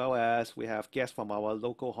 as well as we have guests from our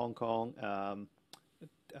local Hong Kong,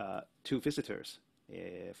 2 visitors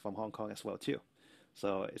from Hong Kong as well too.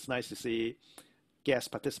 So it's nice to see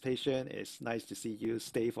guest participation. It's nice to see you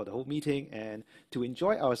stay for the whole meeting and to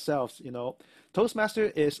enjoy ourselves. Toastmaster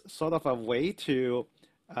is sort of a way to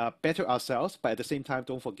better ourselves, but at the same time,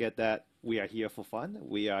 don't forget that we are here for fun.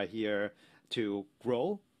 We are here to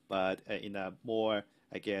grow, but in a more,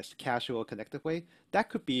 I guess, casual, connected way. That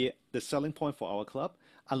could be the selling point for our club.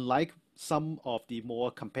 Unlike some of the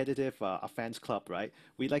more competitive offense club, right?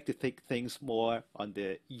 We like to take things more on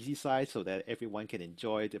the easy side so that everyone can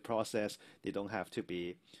enjoy the process. They don't have to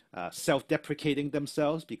be self-deprecating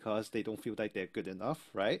themselves because they don't feel like they're good enough,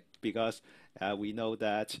 right? Because we know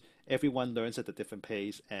that everyone learns at a different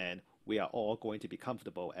pace, and we are all going to be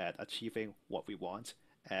comfortable at achieving what we want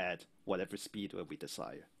at whatever speed that we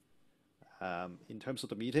desire. In terms of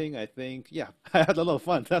the meeting, I think, yeah, I had a lot of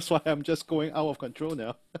fun. That's why I'm just going out of control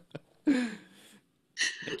now.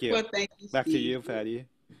 Thank you. Well, thank you, Back Steve. to you, Patti.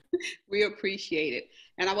 We appreciate it.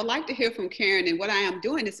 And I would like to hear from Karen. And what I am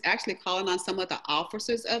doing is actually calling on some of the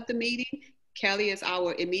officers of the meeting. Kelly is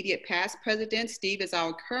our immediate past president. Steve is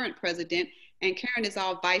our current president. And Karen is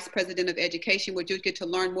our vice president of education, where you'll get to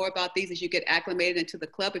learn more about these as you get acclimated into the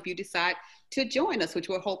club if you decide to join us, which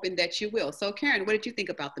we're hoping that you will. So Karen, what did you think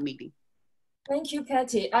about the meeting? Thank you,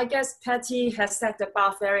 Patti. I guess Patti has set the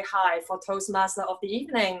bar very high for Toastmaster of the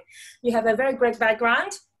evening. You have a very great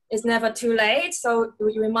background. It's never too late. So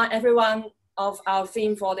you remind everyone of our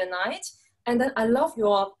theme for the night. And then I love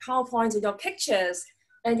your PowerPoint and your pictures.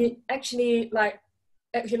 And you actually let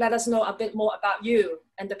us know a bit more about you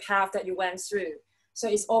and the path that you went through. So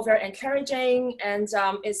it's all very encouraging, and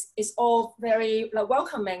it's all very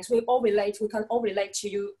welcoming. So we can all relate to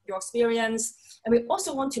you, your experience. And we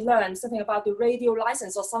also want to learn something about the radio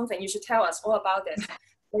license or something. You should tell us all about it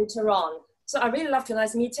later on. So I really love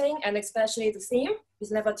tonight's meeting, and especially the theme is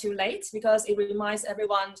never too late, because it reminds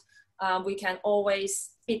everyone we can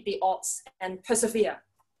always beat the odds and persevere.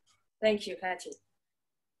 Thank you, Patti.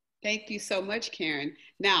 Thank you so much, Karen.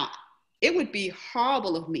 Now, it would be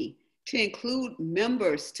horrible of me to include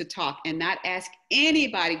members to talk and not ask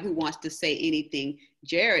anybody who wants to say anything.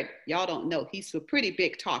 Jared, y'all don't know, he's a pretty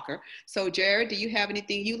big talker. So Jared, do you have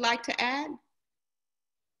anything you'd like to add?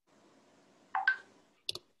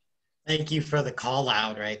 Thank you for the call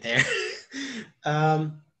out right there.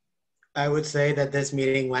 I would say that this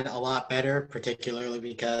meeting went a lot better, particularly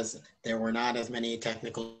because there were not as many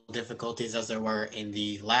technical difficulties as there were in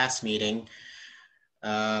the last meeting.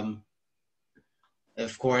 Of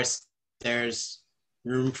course, there's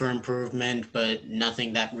room for improvement, but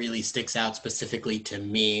nothing that really sticks out specifically to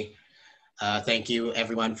me. Thank you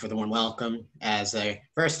everyone for the warm welcome as a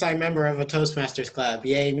first-time member of a Toastmasters club,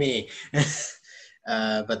 yay me.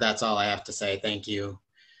 But that's all I have to say. Thank you,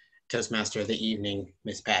 Toastmaster of the evening,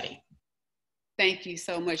 Miss Patti. Thank you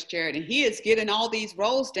so much, Jared. And he is getting all these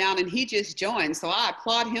roles down, and he just joined. So I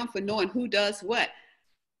applaud him for knowing who does what.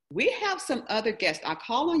 We have some other guests. I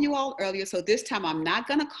called on you all earlier, so this time I'm not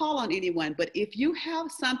going to call on anyone. But if you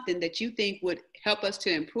have something that you think would help us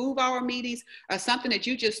to improve our meetings, or something that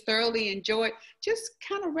you just thoroughly enjoyed, just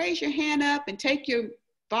kind of raise your hand up and take your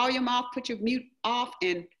volume off, put your mute off,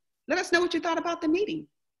 and let us know what you thought about the meeting.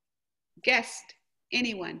 Guest,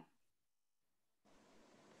 anyone?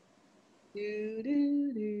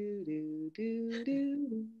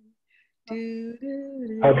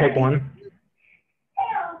 I'll take one.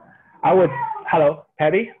 Hello,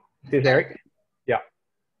 Patti, this is Eric. Yeah.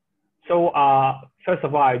 So first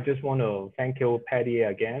of all, I just want to thank you, Patti,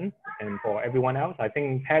 again, and for everyone else. I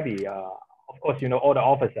think Patti, of course, all the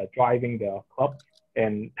officers are driving the club,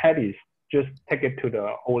 and Patti's just take it to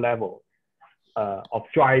the whole level of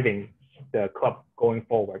driving the club going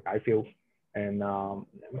forward, I feel. And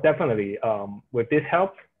definitely with this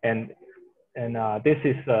help, and this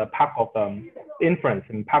is part of the influence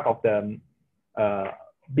and part of the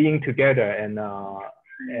being together and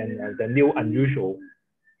the new unusual,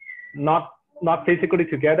 not physically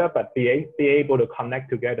together, but be able to connect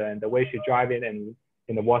together. And the way she drive it, and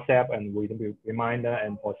in the WhatsApp, and we reminder,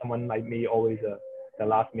 and for someone like me, always the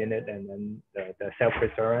last minute, and then the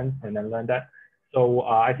self-return, and then learn that. So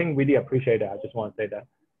I think really appreciate it. I just want to say that,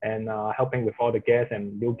 and helping with all the guests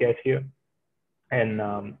and new guests here. And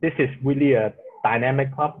this is really a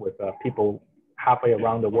dynamic club with people halfway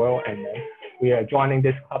around the world, and we are joining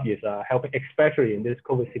this club is helping, especially in this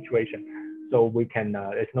COVID situation. so we can,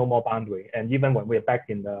 there's no more boundary. And even when we're back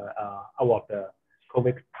in the, out of the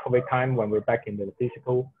COVID time, when we're back in the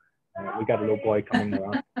physical, we got a little boy coming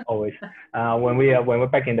around always. When we're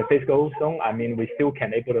back in the physical zone, I mean, we still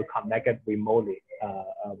can able to connect it remotely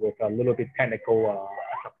with a little bit technical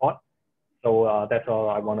support. So that's all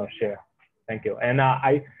I want to share. Thank you. And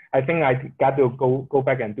I think I got to go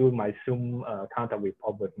back and do my Zoom contact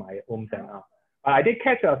report with my own center. I did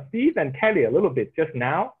catch Steve and Kelly a little bit just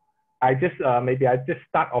now. I just maybe I just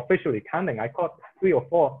start officially counting. I caught 3 or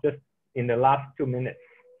 4 just in the last 2 minutes.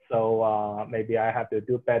 So maybe I have to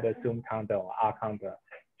do better Zoom counter or R counter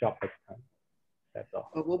job next time. That's all.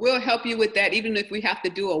 Well, we'll help you with that, even if we have to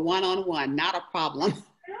do a one-on-one, not a problem.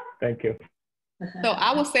 Thank you. So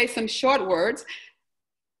I will say some short words.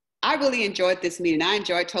 I really enjoyed this meeting. I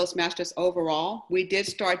enjoyed Toastmasters overall. We did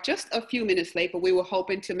start just a few minutes late, but we were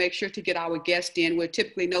hoping to make sure to get our guests in. We're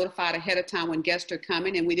typically notified ahead of time when guests are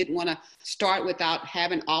coming, and we didn't want to start without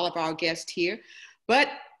having all of our guests here. But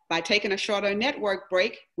by taking a shorter network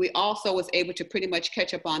break, we also was able to pretty much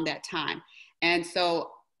catch up on that time. And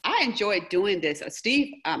so I enjoyed doing this.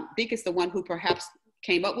 Steve Beek is the one who perhaps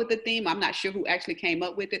came up with the theme. I'm not sure who actually came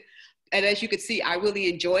up with it. And as you could see, I really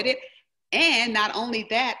enjoyed it. And not only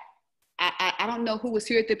that, I don't know who was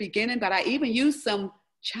here at the beginning, but I even used some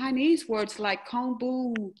Chinese words like Kong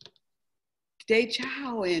Bu, Dei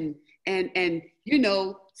Chao, and you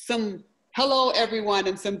know, some hello everyone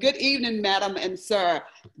and some good evening, madam and sir,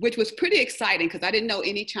 which was pretty exciting because I didn't know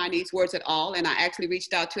any Chinese words at all. And I actually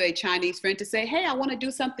reached out to a Chinese friend to say, hey, I want to do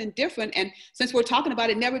something different. And since we're talking about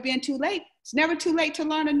it never being too late, it's never too late to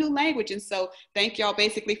learn a new language. And so thank y'all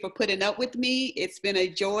basically for putting up with me. It's been a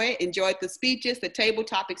joy. Enjoyed the speeches, the table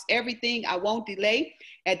topics, everything. I won't delay.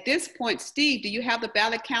 At this point, Steve, do you have the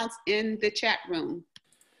ballot counts in the chat room?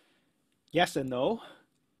 Yes and no.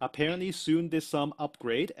 Apparently Zoom did some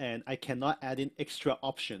upgrade and I cannot add in extra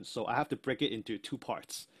options. So I have to break it into 2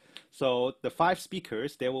 parts. So the 5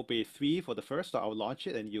 speakers, there will be 3 for the first, so I'll launch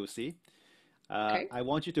it and you'll see. Okay. I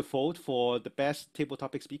want you to vote for the best table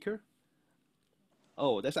topic speaker.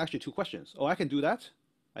 Oh, that's actually 2 questions. Oh, I can do that?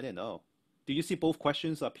 I didn't know. Do you see both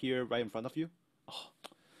questions up here right in front of you? Oh.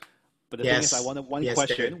 But the thing is, I wanted one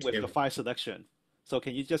question with the 5 selection. So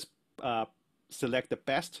can you just select the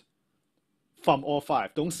best from all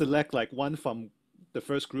 5? Don't select like one from the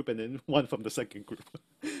first group and then one from the second group.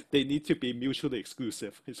 They need to be mutually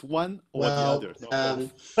exclusive. It's one or the other.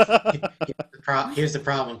 Here's the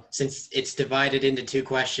problem. Since it's divided into 2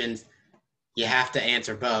 questions, you have to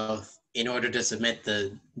answer both in order to submit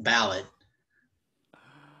the ballot.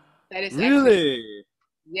 That is really? Excellent.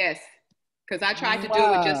 Yes, because I tried to do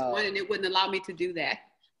it with just one and it wouldn't allow me to do that.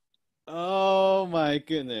 Oh my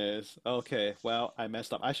goodness. Okay, well, I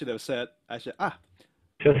messed up. I should have said, just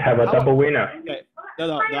have a double winner. Okay.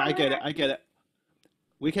 No, I get it.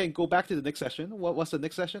 We can go back to the next session. What's the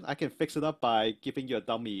next session? I can fix it up by giving you a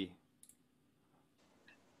dummy.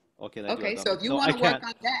 Okay, so if you want to work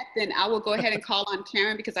on that, then I will go ahead and call on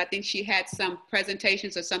Karen because I think she had some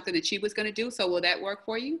presentations or something that she was going to do. So will that work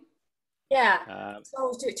for you? Yeah.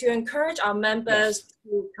 So to encourage our members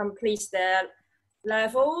to complete their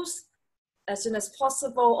levels as soon as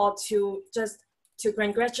possible, or to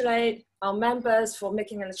congratulate our members for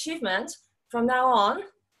making an achievement, from now on,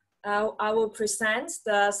 I will present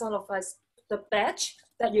the sort of the badge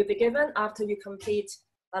that you'll be given after you complete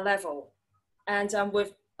a level. And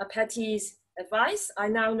with Patti's advice, I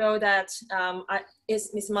now know that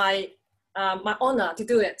it's my honor to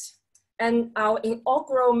do it. And our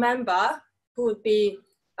inaugural member who would be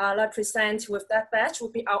present with that badge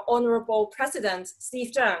would be our Honorable President,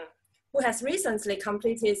 Steve Zhang, who has recently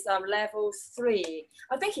completed level 3.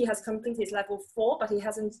 I think he has completed level 4, but he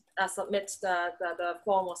hasn't submitted the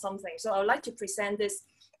form or something. So I would like to present this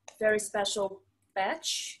very special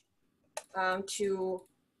badge to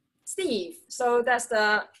Steve. So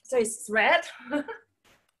so it's red.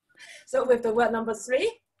 So with the word number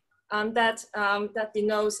 3, that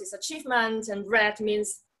denotes his achievement, and red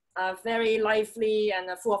means very lively and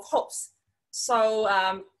full of hopes. So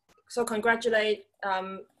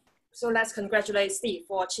so let's congratulate Steve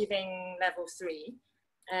for achieving level 3,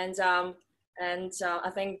 and I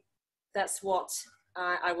think that's what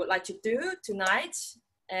I would like to do tonight.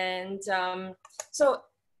 And so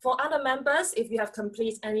for other members, if you have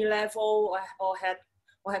completed any level or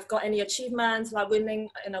have got any achievements like winning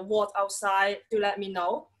an award outside, do let me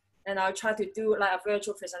know, and I'll try to do like a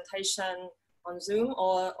virtual presentation on Zoom,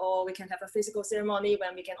 or we can have a physical ceremony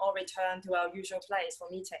when we can all return to our usual place for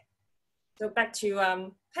meeting. So back to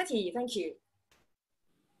Patti, thank you.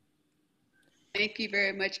 Thank you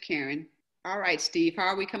very much, Karen. All right, Steve, how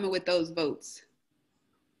are we coming with those votes?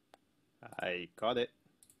 I got it.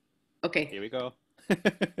 Okay. Here we go.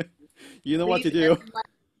 You know what Please, to do.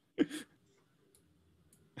 everyone,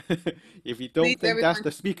 If you don't please, think that's everyone.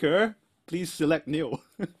 the speaker, please select new.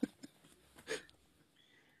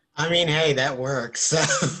 I mean, hey, that works.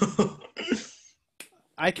 So.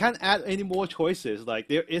 I can't add any more choices. Like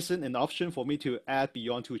there isn't an option for me to add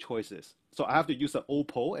beyond 2 choices. So I have to use the old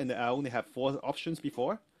poll, and I only have 4 options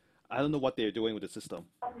before. I don't know what they're doing with the system.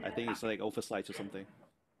 I think it's like oversight or something.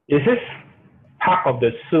 Is this part of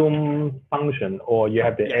the Zoom function, or you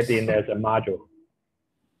have to add in Yes. as a module?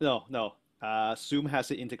 No. Zoom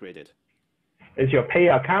has it integrated. Is your pay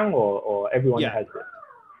account, or everyone Yeah. has it?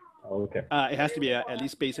 Oh, okay. It has to be at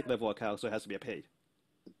least basic level account, so it has to be a paid.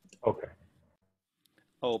 Okay.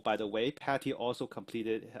 Oh, by the way, Patti also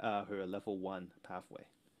completed her level 1 pathway.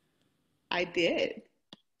 I did.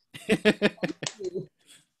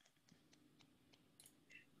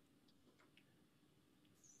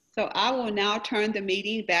 So I will now turn the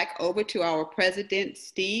meeting back over to our president,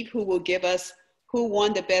 Steve, who will give us who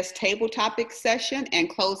won the best table topic session and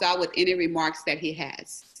close out with any remarks that he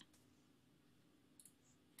has.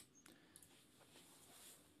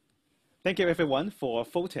 Thank you everyone for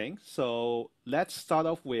voting. So let's start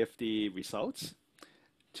off with the results.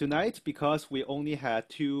 Tonight, because we only had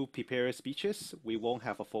 2 prepared speeches, we won't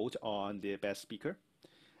have a vote on the best speaker.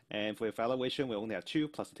 And for evaluation, we only have 2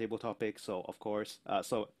 plus the table topic. So of course,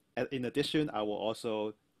 in addition, I will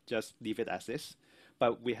also just leave it as is.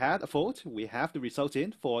 But we had a vote. We have the results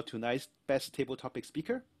in for tonight's best table topic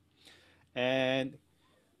speaker. And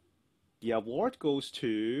the award goes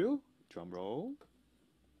to, drum roll.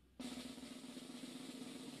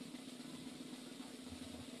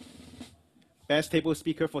 Best table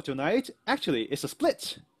speaker for tonight, actually, it's a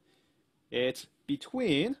split. It's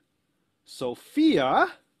between Sophia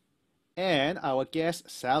and our guest,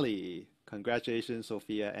 Sally. Congratulations,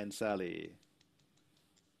 Sophia and Sally.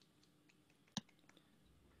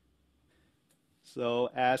 So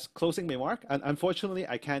as closing remark, and unfortunately,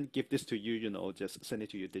 I can't give this to you, just send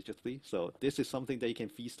it to you digitally. So this is something that you can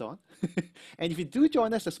feast on. And if you do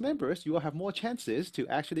join us as members, you will have more chances to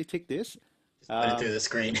actually take this Put it through the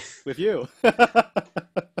screen. with you.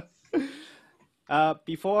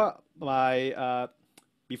 Before I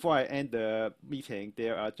end the meeting,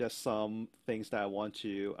 there are just some things that I want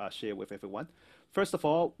to share with everyone. First of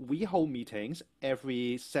all, we hold meetings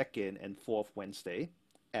every 2nd and 4th Wednesday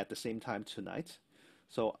at the same time tonight.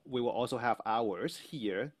 So we will also have ours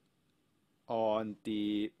here on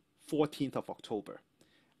the 14th of October.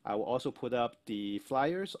 I will also put up the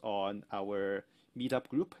flyers on our meetup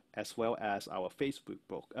group as well as our Facebook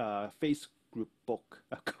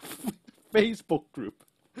group.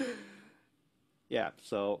 Yeah,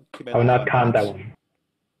 so keep an eye on that. I will not count that one.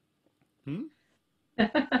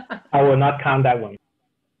 I will not count that one.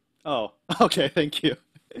 Oh, okay, thank you.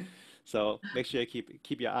 So make sure you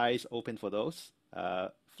keep your eyes open for those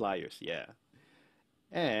flyers, yeah.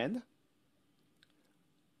 And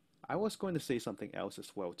I was going to say something else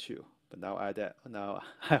as well too, but now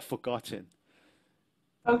I've forgotten.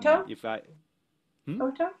 Photo?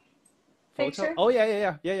 Photo? Picture? Oh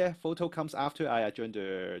yeah. Photo comes after I adjourn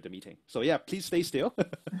the meeting. So yeah, please stay still.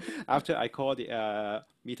 After I call the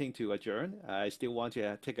meeting to adjourn, I still want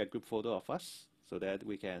to take a group photo of us so that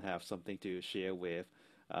we can have something to share with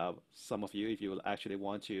some of you. If you actually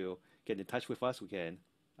want to get in touch with us, we can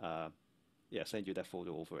send you that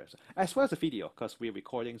photo over as well as a video, because we're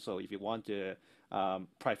recording. So if you want the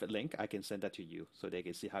private link, I can send that to you so they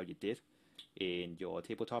can see how you did in your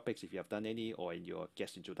table topics, if you have done any, or in your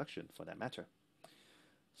guest introduction for that matter.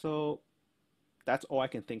 So that's all I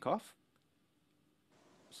can think of.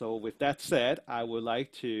 So with that said, I would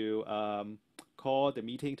like to call the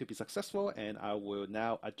meeting to be successful, and I will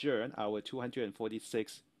now adjourn our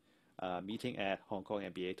 246 meeting at Hong Kong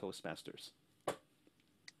MBA Toastmasters.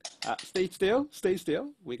 Stay still.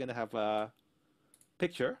 We're gonna have a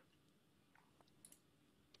picture.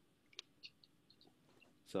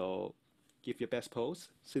 So give your best pose,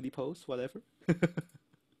 silly pose, whatever.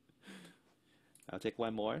 I'll take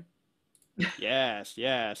one more. Yes.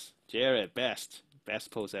 Jared, best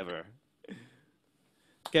pose ever.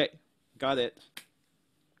 Okay, got it.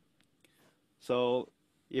 So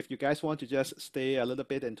if you guys want to just stay a little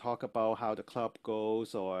bit and talk about how the club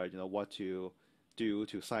goes, or what to do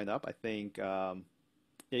to sign up, I think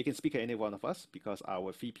you can speak to any one of us, because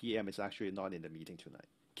our VPM is actually not in the meeting tonight.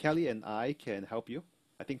 Kelly and I can help you.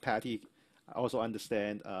 I think Patti also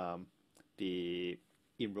understand the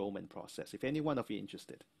enrollment process, if any one of you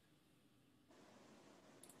interested.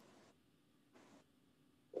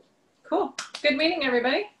 Cool. Good meeting,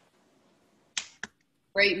 everybody.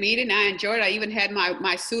 Great meeting. I enjoyed it. I even had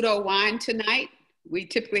my pseudo wine tonight. We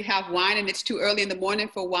typically have wine and it's too early in the morning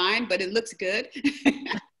for wine, but it looks good.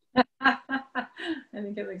 I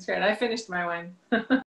think it looks great. I finished my wine.